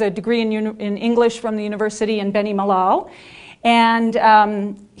has a degree in English from the university in Beni Mellal.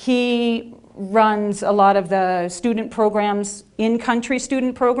 And he runs a lot of the student programs, in-country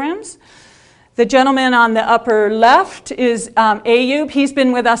student programs. The gentleman on the upper left is Ayub. He's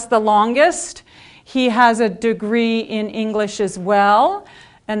been with us the longest. He has a degree in English as well.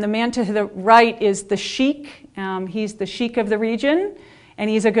 And the man to the right is the sheik. He's the sheik of the region, and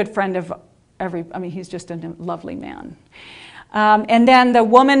he's a good friend of he's just a lovely man. And then the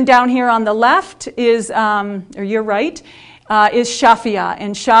woman down here on the left is, or your right, is Shafia.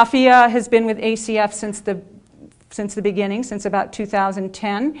 And Shafia has been with ACF since the beginning, since about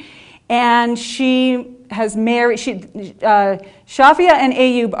 2010. And she has married, Shafia and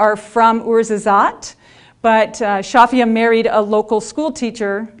Ayub are from Ouarzazate, but Shafia married a local school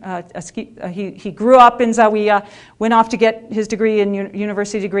teacher. He grew up in Zawiya, went off to get his degree,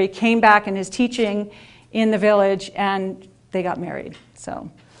 university degree, came back and is teaching in the village, and they got married.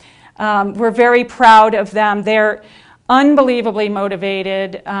 So we're very proud of them. They're unbelievably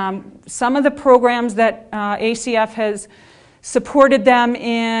motivated. Some of the programs that ACF has supported them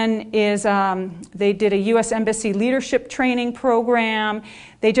in is they did a U.S. Embassy leadership training program.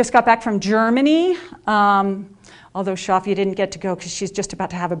 They just got back from Germany, although Shafia didn't get to go because she's just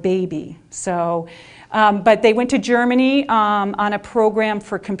about to have a baby. So, but they went to Germany on a program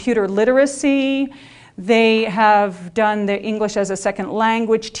for computer literacy. They have done the English as a second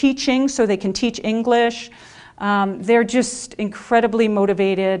language teaching, so they can teach English. They're just incredibly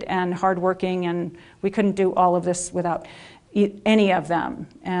motivated and hardworking, and we couldn't do all of this without any of them.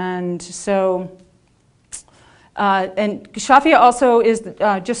 And so, and Shafia also is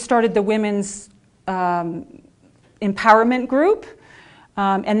just started the women's empowerment group,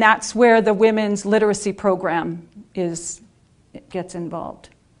 and that's where the women's literacy program gets involved.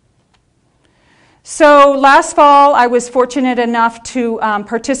 So last fall, I was fortunate enough to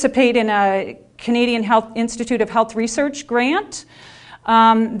participate in a Canadian Institute of Health Research grant.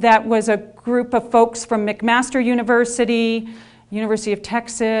 That was a group of folks from McMaster University, University of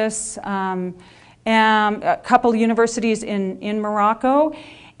Texas, and a couple universities in Morocco.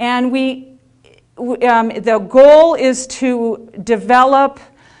 And the goal is to develop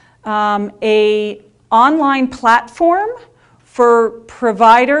an online platform for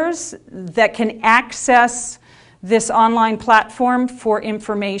providers that can access this online platform for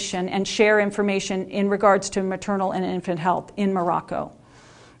information and share information in regards to maternal and infant health in Morocco.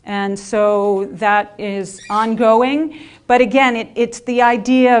 And so that is ongoing. But again, it's the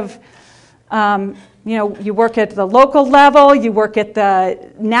idea of, you work at the local level, you work at the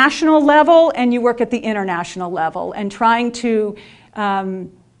national level, and you work at the international level, and trying to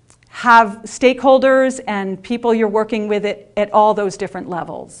have stakeholders and people you're working with at all those different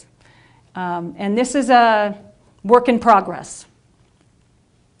levels. And this is a work in progress.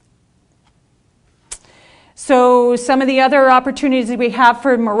 So some of the other opportunities that we have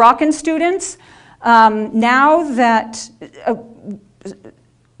for Moroccan students, now that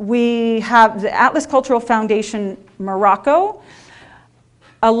we have the Atlas Cultural Foundation Morocco,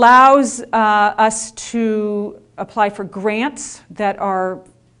 allows us to apply for grants that are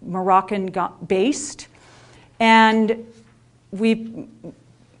Moroccan-based. And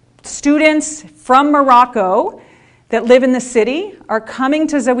students from Morocco that live in the city are coming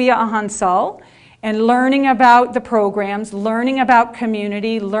to Zawiya Ahansal and learning about the programs, learning about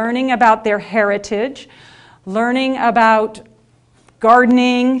community, learning about their heritage, learning about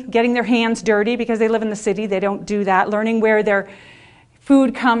gardening, getting their hands dirty because they live in the city, they don't do that, learning where their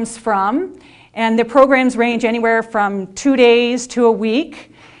food comes from. And the programs range anywhere from 2 days to a week.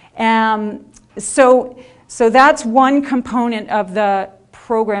 So that's one component of the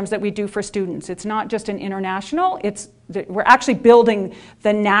programs that we do for students. It's not just an international, we're actually building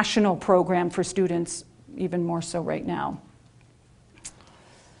the national program for students even more so right now.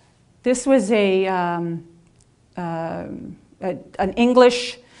 This was an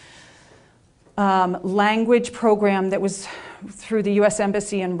English language program that was through the U.S.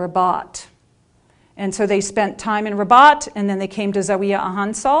 Embassy in Rabat. And so they spent time in Rabat, and then they came to Zawiya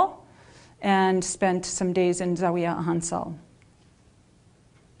Ahansal and spent some days in Zawiya Ahansal.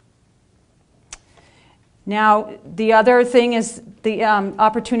 Now, the other thing is the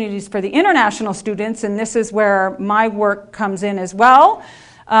opportunities for the international students, and this is where my work comes in as well,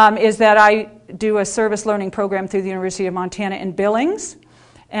 is that I do a service learning program through the University of Montana in Billings.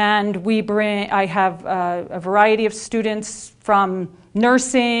 And I have a variety of students from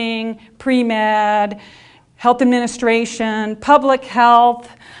nursing, pre-med, health administration, public health,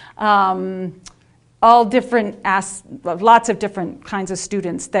 all different, lots of different kinds of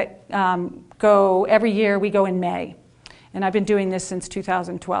students that go every year. We go in May, and I've been doing this since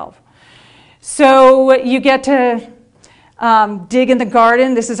 2012. So you get to dig in the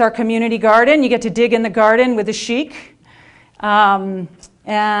garden. This is our community garden. You get to dig in the garden with the sheik.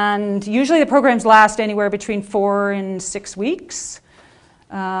 And usually the programs last anywhere between 4 and 6 weeks.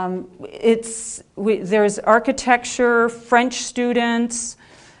 There's architecture, French students,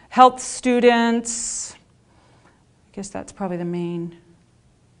 health students. I guess that's probably the main.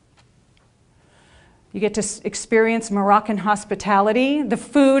 You get to experience Moroccan hospitality. The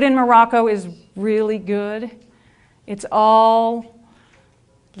food in Morocco is really good. It's all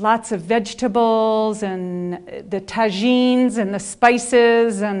lots of vegetables and the tagines and the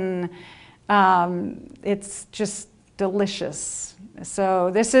spices, and it's just delicious.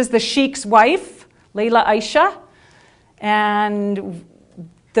 So this is the Sheikh's wife, Leila Aisha, and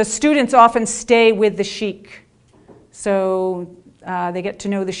the students often stay with the Sheikh. So they get to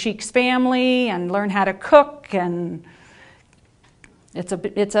know the Sheikh's family and learn how to cook, and it's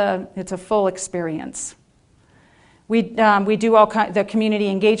a full experience. We do all the community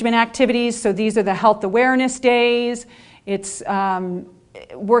engagement activities. So these are the health awareness days. It's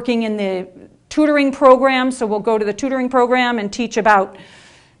working in the tutoring program. So we'll go to the tutoring program and teach about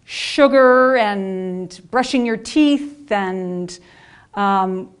sugar and brushing your teeth. And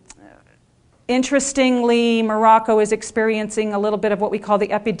interestingly, Morocco is experiencing a little bit of what we call the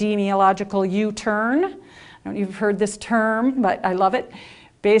epidemiological U-turn. I don't know if you've heard this term, but I love it.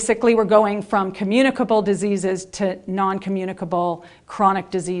 Basically, we're going from communicable diseases to non-communicable chronic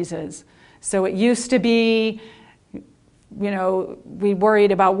diseases. So it used to be, we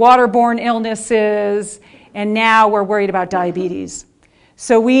worried about waterborne illnesses, and now we're worried about diabetes.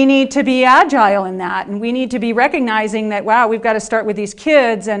 So we need to be agile in that, and we need to be recognizing that, wow, we've got to start with these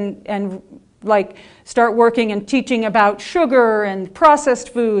kids and like start working and teaching about sugar and processed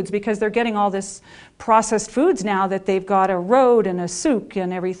foods, because they're getting all this processed foods now that they've got a road and a souk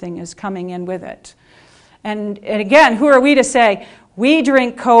and everything is coming in with it. And again, who are we to say, we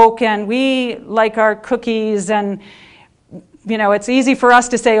drink Coke and we like our cookies, and it's easy for us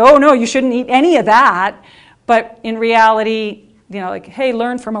to say, oh no, you shouldn't eat any of that. But in reality, like, hey,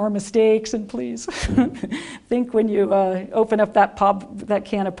 learn from our mistakes, and please think when you open up that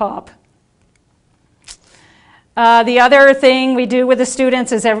can of pop. The other thing we do with the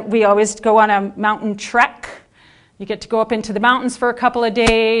students is we always go on a mountain trek. You get to go up into the mountains for a couple of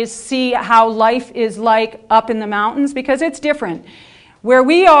days, see how life is like up in the mountains, because it's different. Where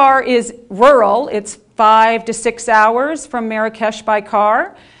we are is rural. It's 5 to 6 hours from Marrakesh by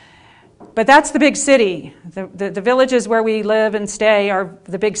car. But that's the big city. The villages where we live and stay are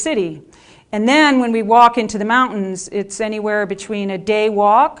the big city. And then when we walk into the mountains, it's anywhere between a day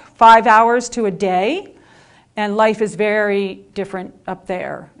walk, 5 hours to a day. And life is very different up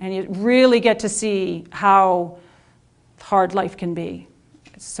there. And you really get to see how hard life can be.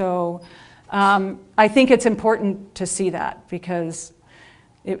 So I think it's important to see that, because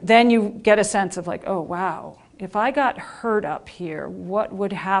then you get a sense of like, oh, wow, if I got hurt up here, what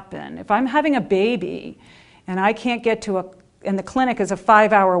would happen? If I'm having a baby and I can't get to and the clinic is a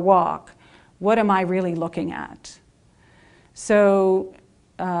 5-hour walk, what am I really looking at? So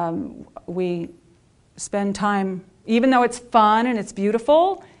we spend time, even though it's fun and it's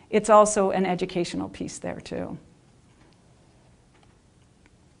beautiful, it's also an educational piece there too.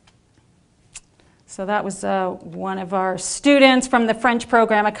 So that was one of our students from the French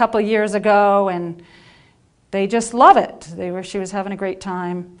program a couple years ago, and they just love it. She was having a great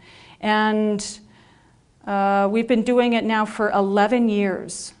time. And we've been doing it now for 11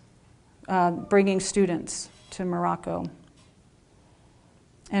 years, bringing students to Morocco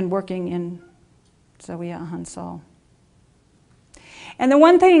and working in Zawiya Hansal. And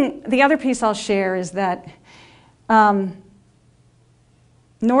the other piece I'll share is that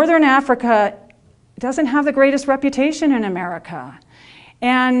Northern Africa doesn't have the greatest reputation in America.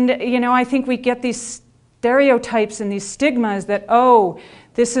 And, I think we get these stereotypes and these stigmas that, oh,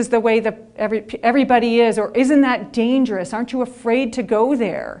 this is the way that everybody is, or isn't that dangerous? Aren't you afraid to go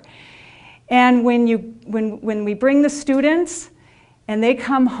there? And when we bring the students, and they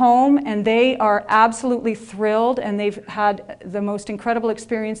come home and they are absolutely thrilled, and they've had the most incredible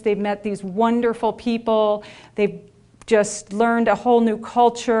experience. They've met these wonderful people. They've just learned a whole new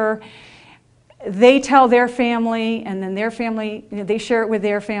culture. They tell their family, and then their family, they share it with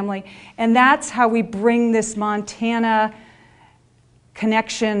their family. And that's how we bring this Montana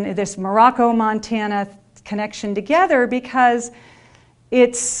connection, this Morocco-Montana connection together, because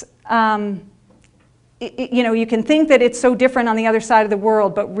it's, you can think that it's so different on the other side of the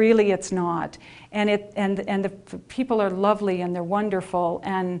world, but really it's not. And the people are lovely and they're wonderful,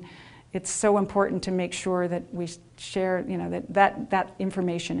 and it's so important to make sure that we share, that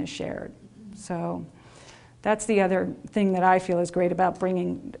information is shared. So that's the other thing that I feel is great about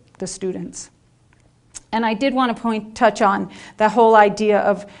bringing the students. And I did want to touch on the whole idea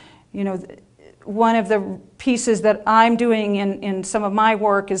of, you know, one of the pieces that I'm doing in some of my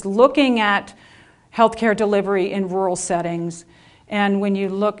work is looking at healthcare delivery in rural settings. And when you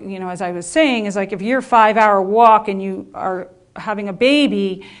look, you know, as I was saying, is like if you're a 5-hour walk and you are having a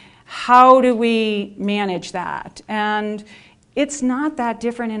baby, how do we manage that? And it's not that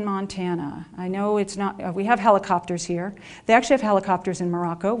different in Montana. I know it's not, we have helicopters here. They actually have helicopters in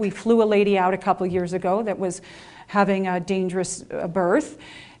Morocco. We flew a lady out a couple years ago that was having a dangerous birth.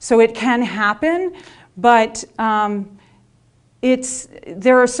 So it can happen, but there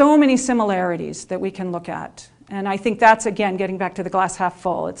are so many similarities that we can look at. And I think that's, again, getting back to the glass half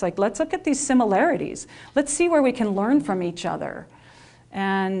full. It's like, let's look at these similarities. Let's see where we can learn from each other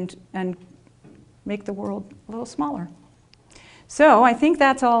and make the world a little smaller. So I think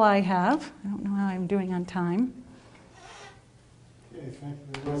that's all I have. I don't know how I'm doing on time. Okay, thank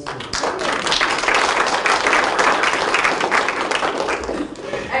you very much.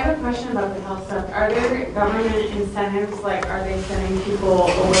 I have a question about the health stuff. Are there government incentives, like are they sending people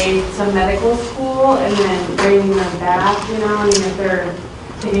away to medical school and then bringing them back, you know? I mean, if they're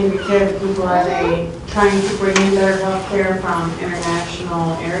taking care of people, are they trying to bring in better health care from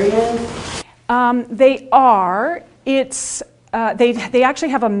international areas? They are. It's they actually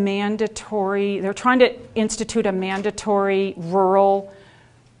have a mandatory, they're trying to institute a mandatory rural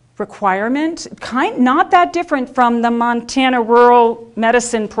requirement, not that different from the Montana Rural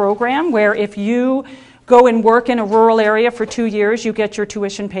Medicine Program, where if you go and work in a rural area for 2 years, you get your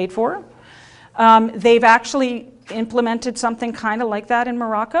tuition paid for. They've actually implemented something kind of like that in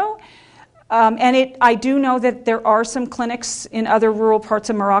Morocco. And I do know that there are some clinics in other rural parts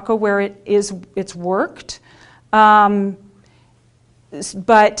of Morocco where it's worked.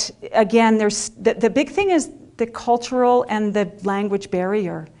 But again, the big thing is the cultural and the language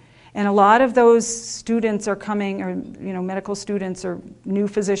barrier. And a lot of those students are coming, or you know, medical students or new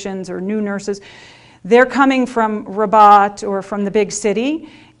physicians or new nurses, they're coming from Rabat or from the big city,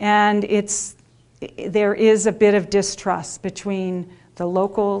 and there is a bit of distrust between the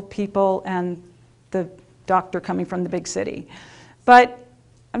local people and the doctor coming from the big city. But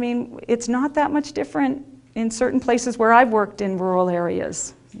I mean, it's not that much different in certain places where I've worked in rural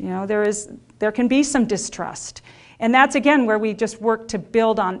areas. You know, there can be some distrust. And that's, again, where we just work to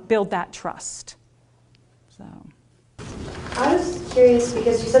build that trust. So. I was curious,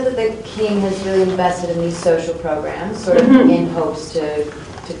 because you said that the King has really invested in these social programs, sort of in hopes to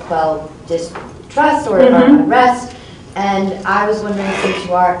quell distrust or unrest. And I was wondering, since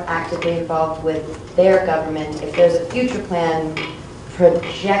you are actively involved with their government, if there's a future plan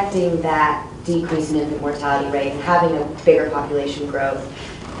projecting that decrease in infant mortality rate and having a bigger population growth,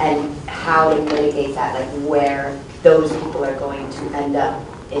 and how to mitigate that, like where those people are going to end up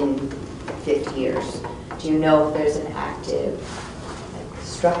in 50 years. Do you know if there's an active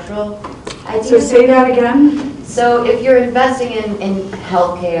structural idea? So say that again? So if you're investing in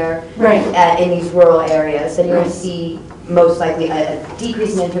healthcare in these rural areas, then you're going to see most likely a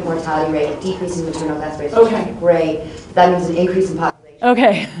decrease in infant mortality rate, a decrease in maternal death rates, which is great. That means an increase in population.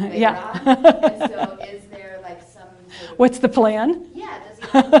 Okay, yeah. And so is there like some... What's the plan? Yeah, does he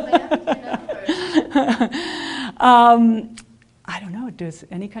have a plan? I don't know. Does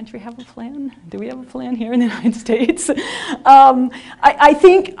any country have a plan? Do we have a plan here in the United States? I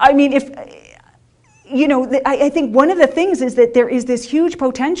think, I mean, if, you know, I think one of the things is that there is this huge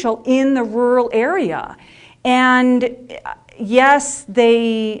potential in the rural area. And yes,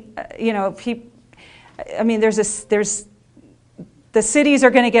 they, you know, I mean, the cities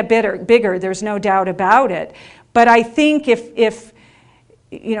are going to get bigger, there's no doubt about it. But I think if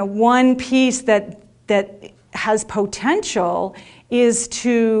you know, one piece that has potential is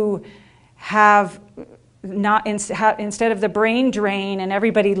to have instead of the brain drain and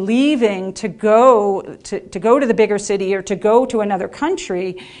everybody leaving to go to the bigger city or to go to another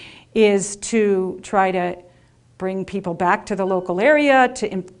country, is to try to bring people back to the local area,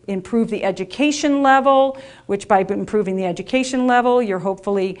 to improve the education level, which by improving the education level, you're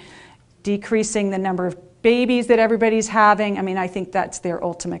hopefully decreasing the number of babies that everybody's having. I mean, I think that's their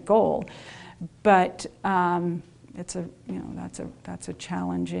ultimate goal. But it's a, you know, that's a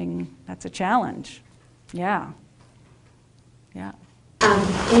challenge. Yeah. Yeah.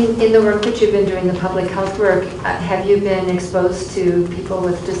 In the work that you've been doing, the public health work, have you been exposed to people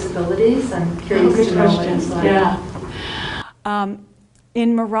with disabilities? I'm curious to know what it's like. Yeah.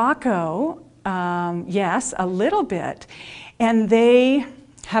 In Morocco, yes, a little bit. And they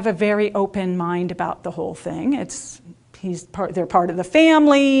have a very open mind about the whole thing. They're part of the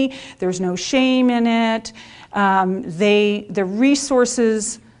family. There's no shame in it. The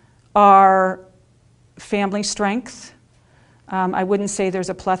resources are family strength. I wouldn't say there's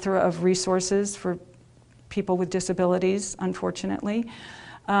a plethora of resources for people with disabilities, unfortunately.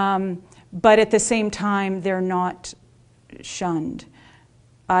 But at the same time, they're not shunned.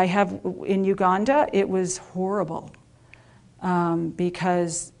 In Uganda, it was horrible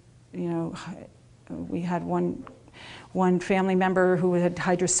because, we had one family member who had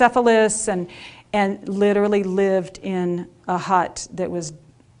hydrocephalus and literally lived in a hut that was,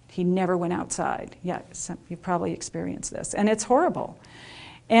 he never went outside. Yeah, you probably experienced this. And it's horrible.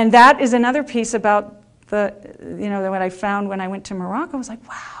 And that is another piece about what I found when I went to Morocco. I was like,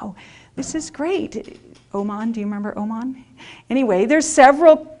 wow, this is great. Oman, do you remember Oman? Anyway, there's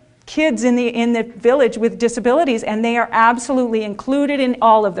several kids in the village with disabilities, and they are absolutely included in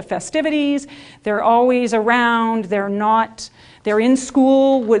all of the festivities. They're always around. They're in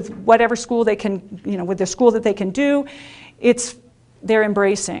school with whatever school they can, with the school that they can do. They're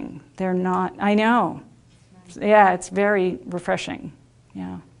embracing. They're not, I know. Yeah, it's very refreshing.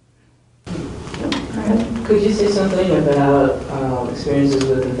 Yeah. Could you say something about experiences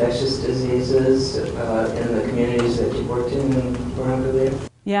with infectious diseases in the communities that you've worked in Morocco there?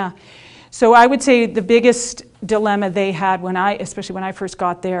 Yeah. So I would say the biggest dilemma they had especially when I first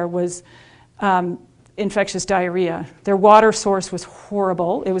got there, was infectious diarrhea. Their water source was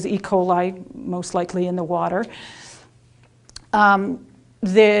horrible. It was E. coli, most likely, in the water.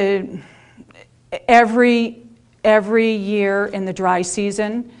 Every year in the dry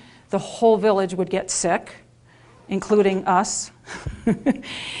season, the whole village would get sick, including us.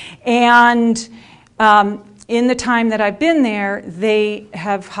 And in the time that I've been there,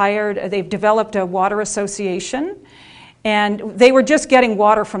 they've developed a water association, and they were just getting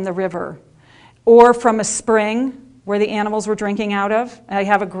water from the river or from a spring where the animals were drinking out of. I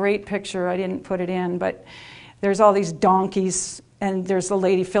have a great picture, I didn't put it in, but there's all these donkeys, and there's a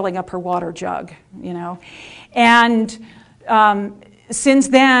lady filling up her water jug, And since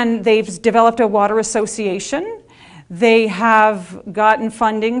then, they've developed a water association. They have gotten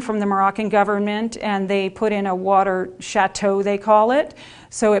funding from the Moroccan government, and they put in a water chateau, they call it.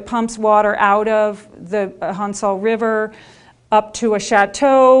 So it pumps water out of the Hansal River up to a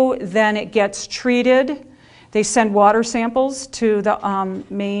chateau, then it gets treated. They send water samples to the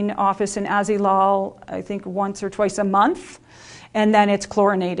main office in Azilal, I think once or twice a month, and then it's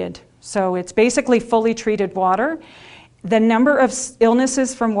chlorinated. So it's basically fully treated water. The number of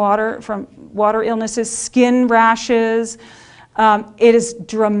illnesses from water illnesses, skin rashes, it is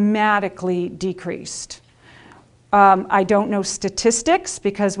dramatically decreased. I don't know statistics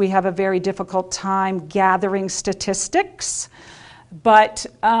because we have a very difficult time gathering statistics, but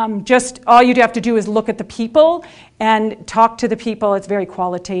just all you'd have to do is look at the people and talk to the people. It's very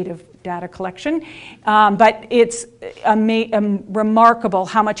qualitative data collection, but it's remarkable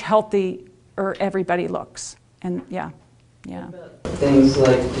how much healthier everybody looks. And yeah. Things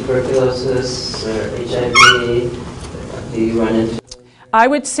like tuberculosis or HIV, do you run into? I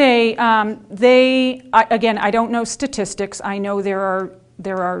would say again, I don't know statistics. I know there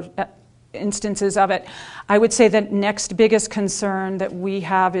are instances of it. I would say the next biggest concern that we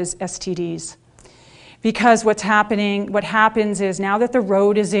have is STDs. Because what happens is now that the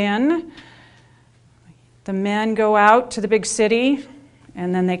road is in, the men go out to the big city,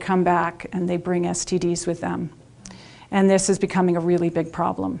 and then they come back and they bring STDs with them. And this is becoming a really big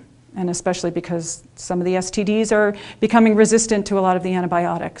problem, and especially because some of the STDs are becoming resistant to a lot of the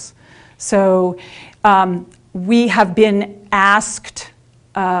antibiotics. So we have been asked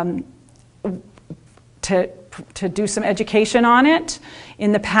to do some education on it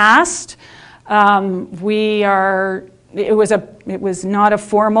in the past. It was not a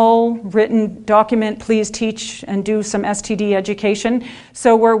formal written document, please teach and do some STD education.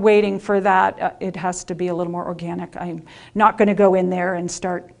 So we're waiting for that. It has to be a little more organic. I'm not going to go in there and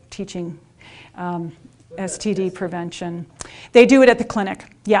start teaching STD prevention. They do it at the clinic,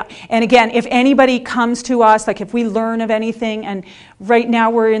 yeah. And again, if anybody comes to us, like if we learn of anything, and right now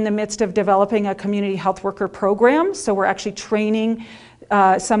we're in the midst of developing a community health worker program, so we're actually training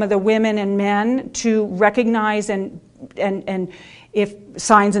some of the women and men to recognize and if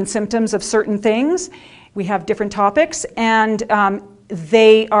signs and symptoms of certain things. We have different topics, and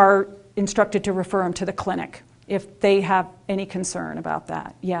they are instructed to refer them to the clinic if they have any concern about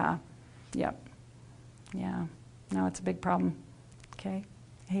that. Yeah, yep, yeah. No, it's a big problem. Okay,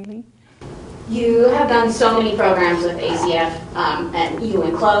 Haley? You have done so many programs with ACF, and you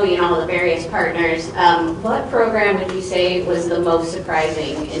and Chloe and all the various partners. What program would you say was the most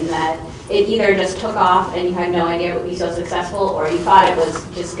surprising in that it either just took off and you had no idea it would be so successful, or you thought it was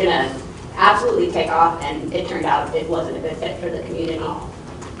just going to absolutely take off and it turned out it wasn't a good fit for the community?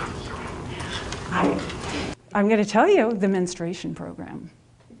 I'm going to tell you, the menstruation program.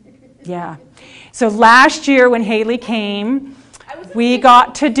 Yeah. So last year when Haley came, we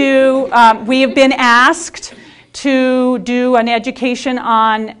got to do, we have been asked to do an education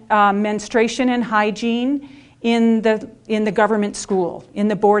on menstruation and hygiene in the government school, in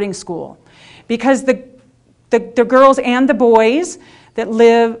the boarding school. Because the girls and the boys that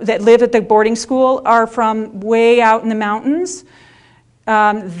live at the boarding school are from way out in the mountains.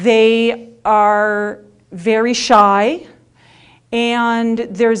 They are very shy, and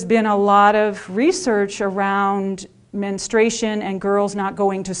there's been a lot of research around menstruation and girls not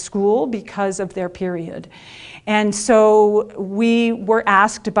going to school because of their period. And so we were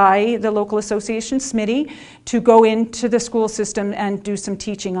asked by the local association, SMITI, to go into the school system and do some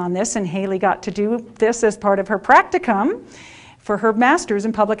teaching on this, and Haley got to do this as part of her practicum for her master's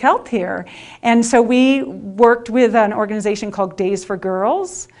in public health here. And so we worked with an organization called Days for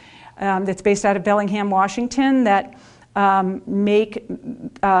Girls that's based out of Bellingham, Washington, that make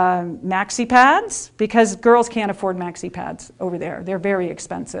maxi pads, because girls can't afford maxi pads over there. They're very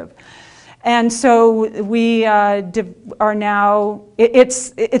expensive. And so we are now,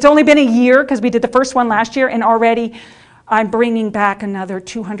 it's only been a year because we did the first one last year, and already I'm bringing back another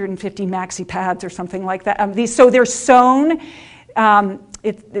 250 maxi pads or something like that. So they're sewn.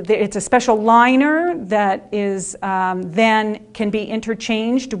 It's a special liner that is then can be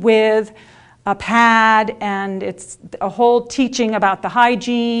interchanged with a pad, and it's a whole teaching about the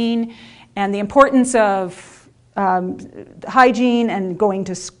hygiene and the importance of hygiene and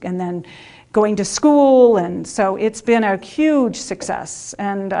then going to school. And so it's been a huge success,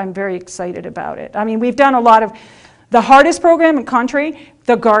 and I'm very excited about it. I mean, we've done a lot of the hardest program, and contrary,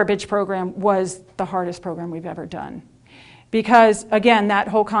 the garbage program was the hardest program we've ever done. Because, again, that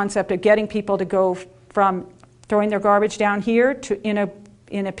whole concept of getting people to go from throwing their garbage down here to in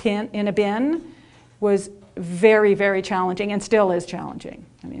a bin was very, very challenging, and still is challenging.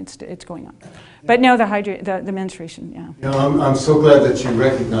 I mean, it's going on. But no, the menstruation, yeah. You know, I'm so glad that you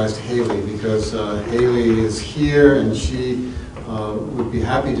recognized Haley, because Haley is here, and she would be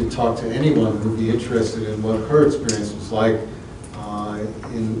happy to talk to anyone who would be interested in what her experience was like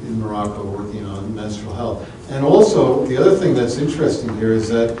in Morocco working on menstrual health. And also, the other thing that's interesting here is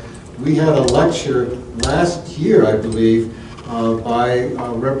that we had a lecture last year, I believe, by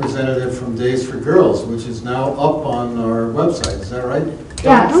a representative from Days for Girls, which is now up on our website. Is that right?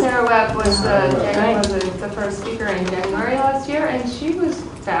 Yeah, Sarah Webb was the first speaker in January last year, and she was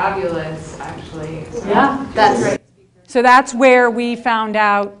fabulous, actually. So yeah, that's great. So that's where we found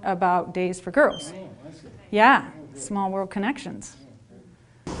out about Days for Girls. Yeah, Small World Connections.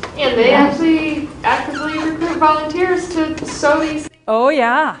 And they actually actively recruit volunteers to sew these. Oh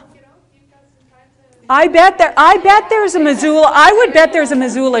yeah. I bet there's a Missoula. I would bet there's a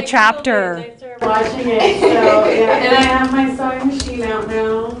Missoula chapter. Watching it, so yeah. And I have my sewing machine out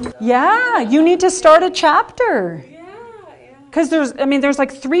now. Yeah, you need to start a chapter. Because there's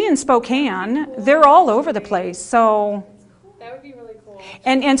like 3 in Spokane. They're all over the place. So that would be really cool.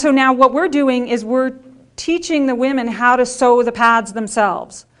 And so now what we're doing is we're teaching the women how to sew the pads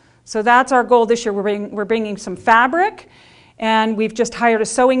themselves. So that's our goal this year. We're bringing some fabric, and we've just hired a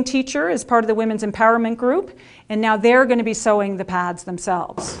sewing teacher as part of the Women's Empowerment Group, and now they're going to be sewing the pads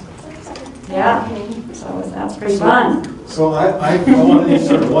themselves. Yeah, so that's pretty fun. So I want to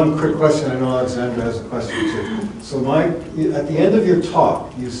insert one quick question. I know Alexandra has a question too. So Mike, at the end of your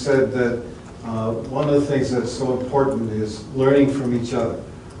talk, you said that one of the things that's so important is learning from each other.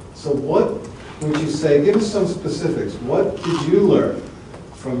 So what would you say, give us some specifics. What did you learn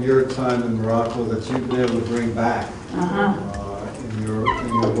from your time in Morocco that you've been able to bring back in your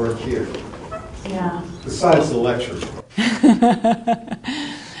work here? Yeah. Besides the lectures.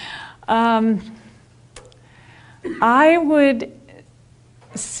 I would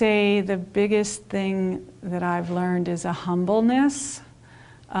say the biggest thing that I've learned is a humbleness,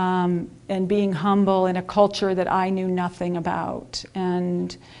 and being humble in a culture that I knew nothing about,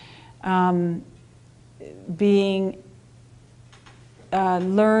 and being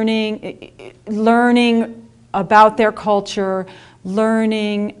learning about their culture,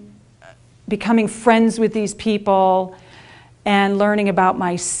 becoming friends with these people, and learning about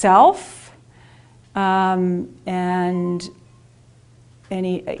myself, and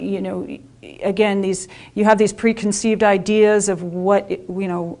again, you have these preconceived ideas of what,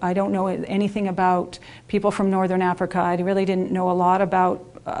 I don't know anything about people from Northern Africa. I really didn't know a lot about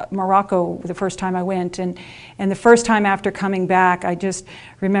Morocco the first time I went, and the first time after coming back, I just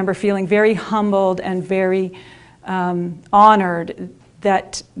remember feeling very humbled and very honored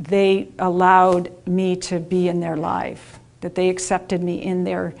that they allowed me to be in their life. that they accepted me in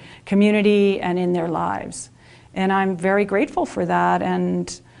their community and in their lives. And I'm very grateful for that.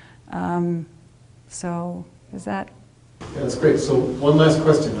 And so, is that? Yeah, that's great. So one last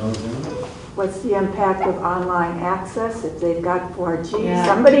question, Alexander. What's the impact of online access if they've got 4G? Yeah.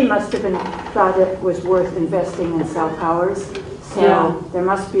 Somebody must have thought it was worth investing in cell towers. So Yeah. there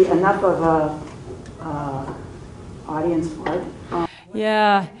must be enough of a audience for it.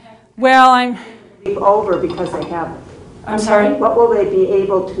 Yeah. Well, I'm Leap over because they have it. I'm sorry? What will they be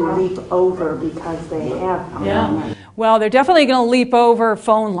able to leap over because they have it? Yeah. Well, they're definitely going to leap over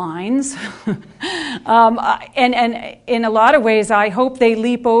phone lines. And in a lot of ways, I hope they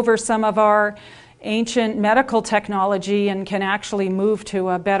leap over some of our ancient medical technology and can actually move to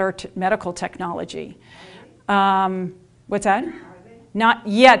a better medical technology. What's that? Not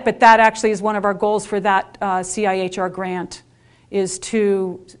yet, but that actually is one of our goals for that CIHR grant, is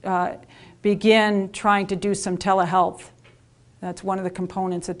to begin trying to do some telehealth. That's one of the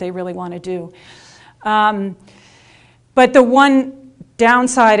components that they really want to do. But the one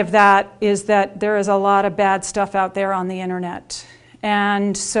downside of that is that there is a lot of bad stuff out there on the internet.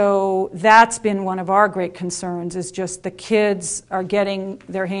 And so that's been one of our great concerns, is just the kids are getting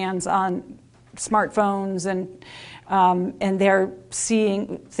their hands on smartphones and they're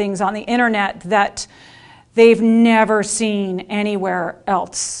seeing things on the internet that they've never seen anywhere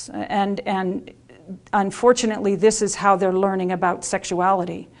else. And unfortunately, this is how they're learning about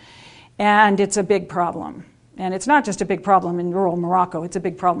sexuality. And it's a big problem. And it's not just a big problem in rural Morocco, it's a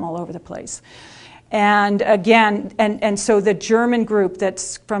big problem all over the place. And again, and so the German group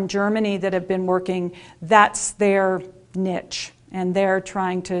that's from Germany that have been working, that's their niche. And they're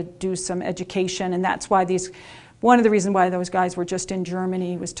trying to do some education. And that's why one of the reasons why those guys were just in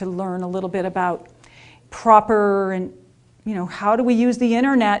Germany was to learn a little bit about proper and, how do we use the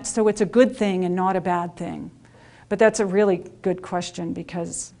internet so it's a good thing and not a bad thing? But that's a really good question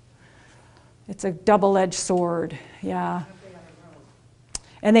because it's a double-edged sword, yeah.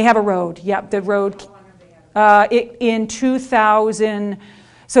 And they have a road, yep, the road. In 2000,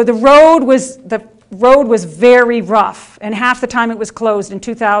 so the road was very rough, and half the time it was closed in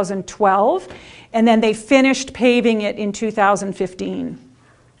 2012, and then they finished paving it in 2015.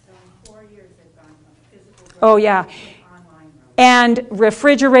 So in 4 years they've gone from physical road Oh yeah, to online road. and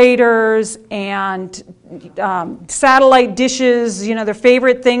refrigerators and satellite dishes. Their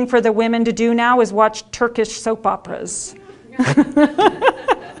favorite thing for the women to do now is watch Turkish soap operas.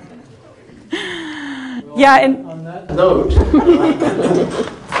 Yeah, and On that note,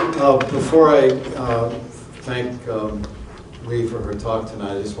 before I thank Lee for her talk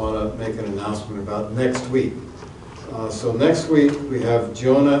tonight, I just want to make an announcement about next week. So next week we have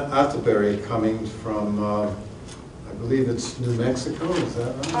Jonah Atterbury coming from, I believe it's New Mexico, is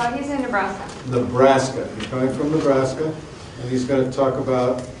that right? He's in Nebraska. Nebraska. He's coming from Nebraska, and he's going to talk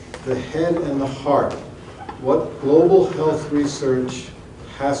about the head and the heart, what global health research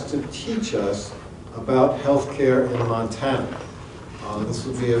has to teach us about healthcare in Montana. This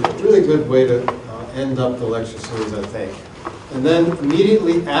would be a really good way to end up the lecture series, I think. And then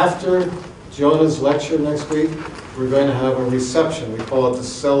immediately after Jonah's lecture next week, we're going to have a reception. We call it the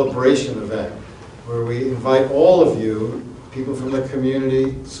celebration event, where we invite all of you, people from the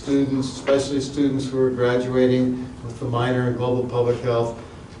community, students, especially students who are graduating with the minor in global public health,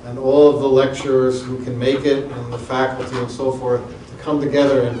 and all of the lecturers who can make it, and the faculty and so forth, to come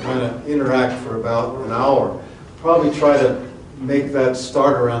together and kind of interact for about an hour. Probably try to make that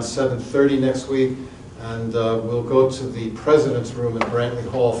start around 7:30 next week, and we'll go to the President's Room in Brantley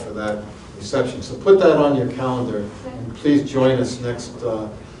Hall for that reception. So put that on your calendar, and please join us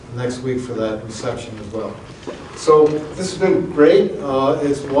next week for that reception as well. So this has been great.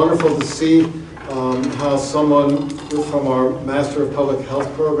 It's wonderful to see how someone from our Master of Public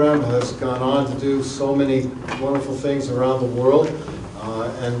Health program has gone on to do so many wonderful things around the world,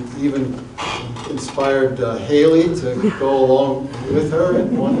 and even inspired Haley to go along with her at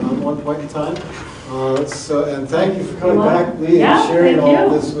one point in time. And thank you for coming back, Lee, and sharing all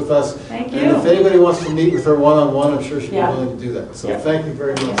this with us. Thank you. And if anybody wants to meet with her one-on-one, I'm sure she'll be Yeah. willing to do that. So Yeah. thank you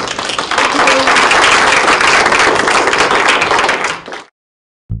very much.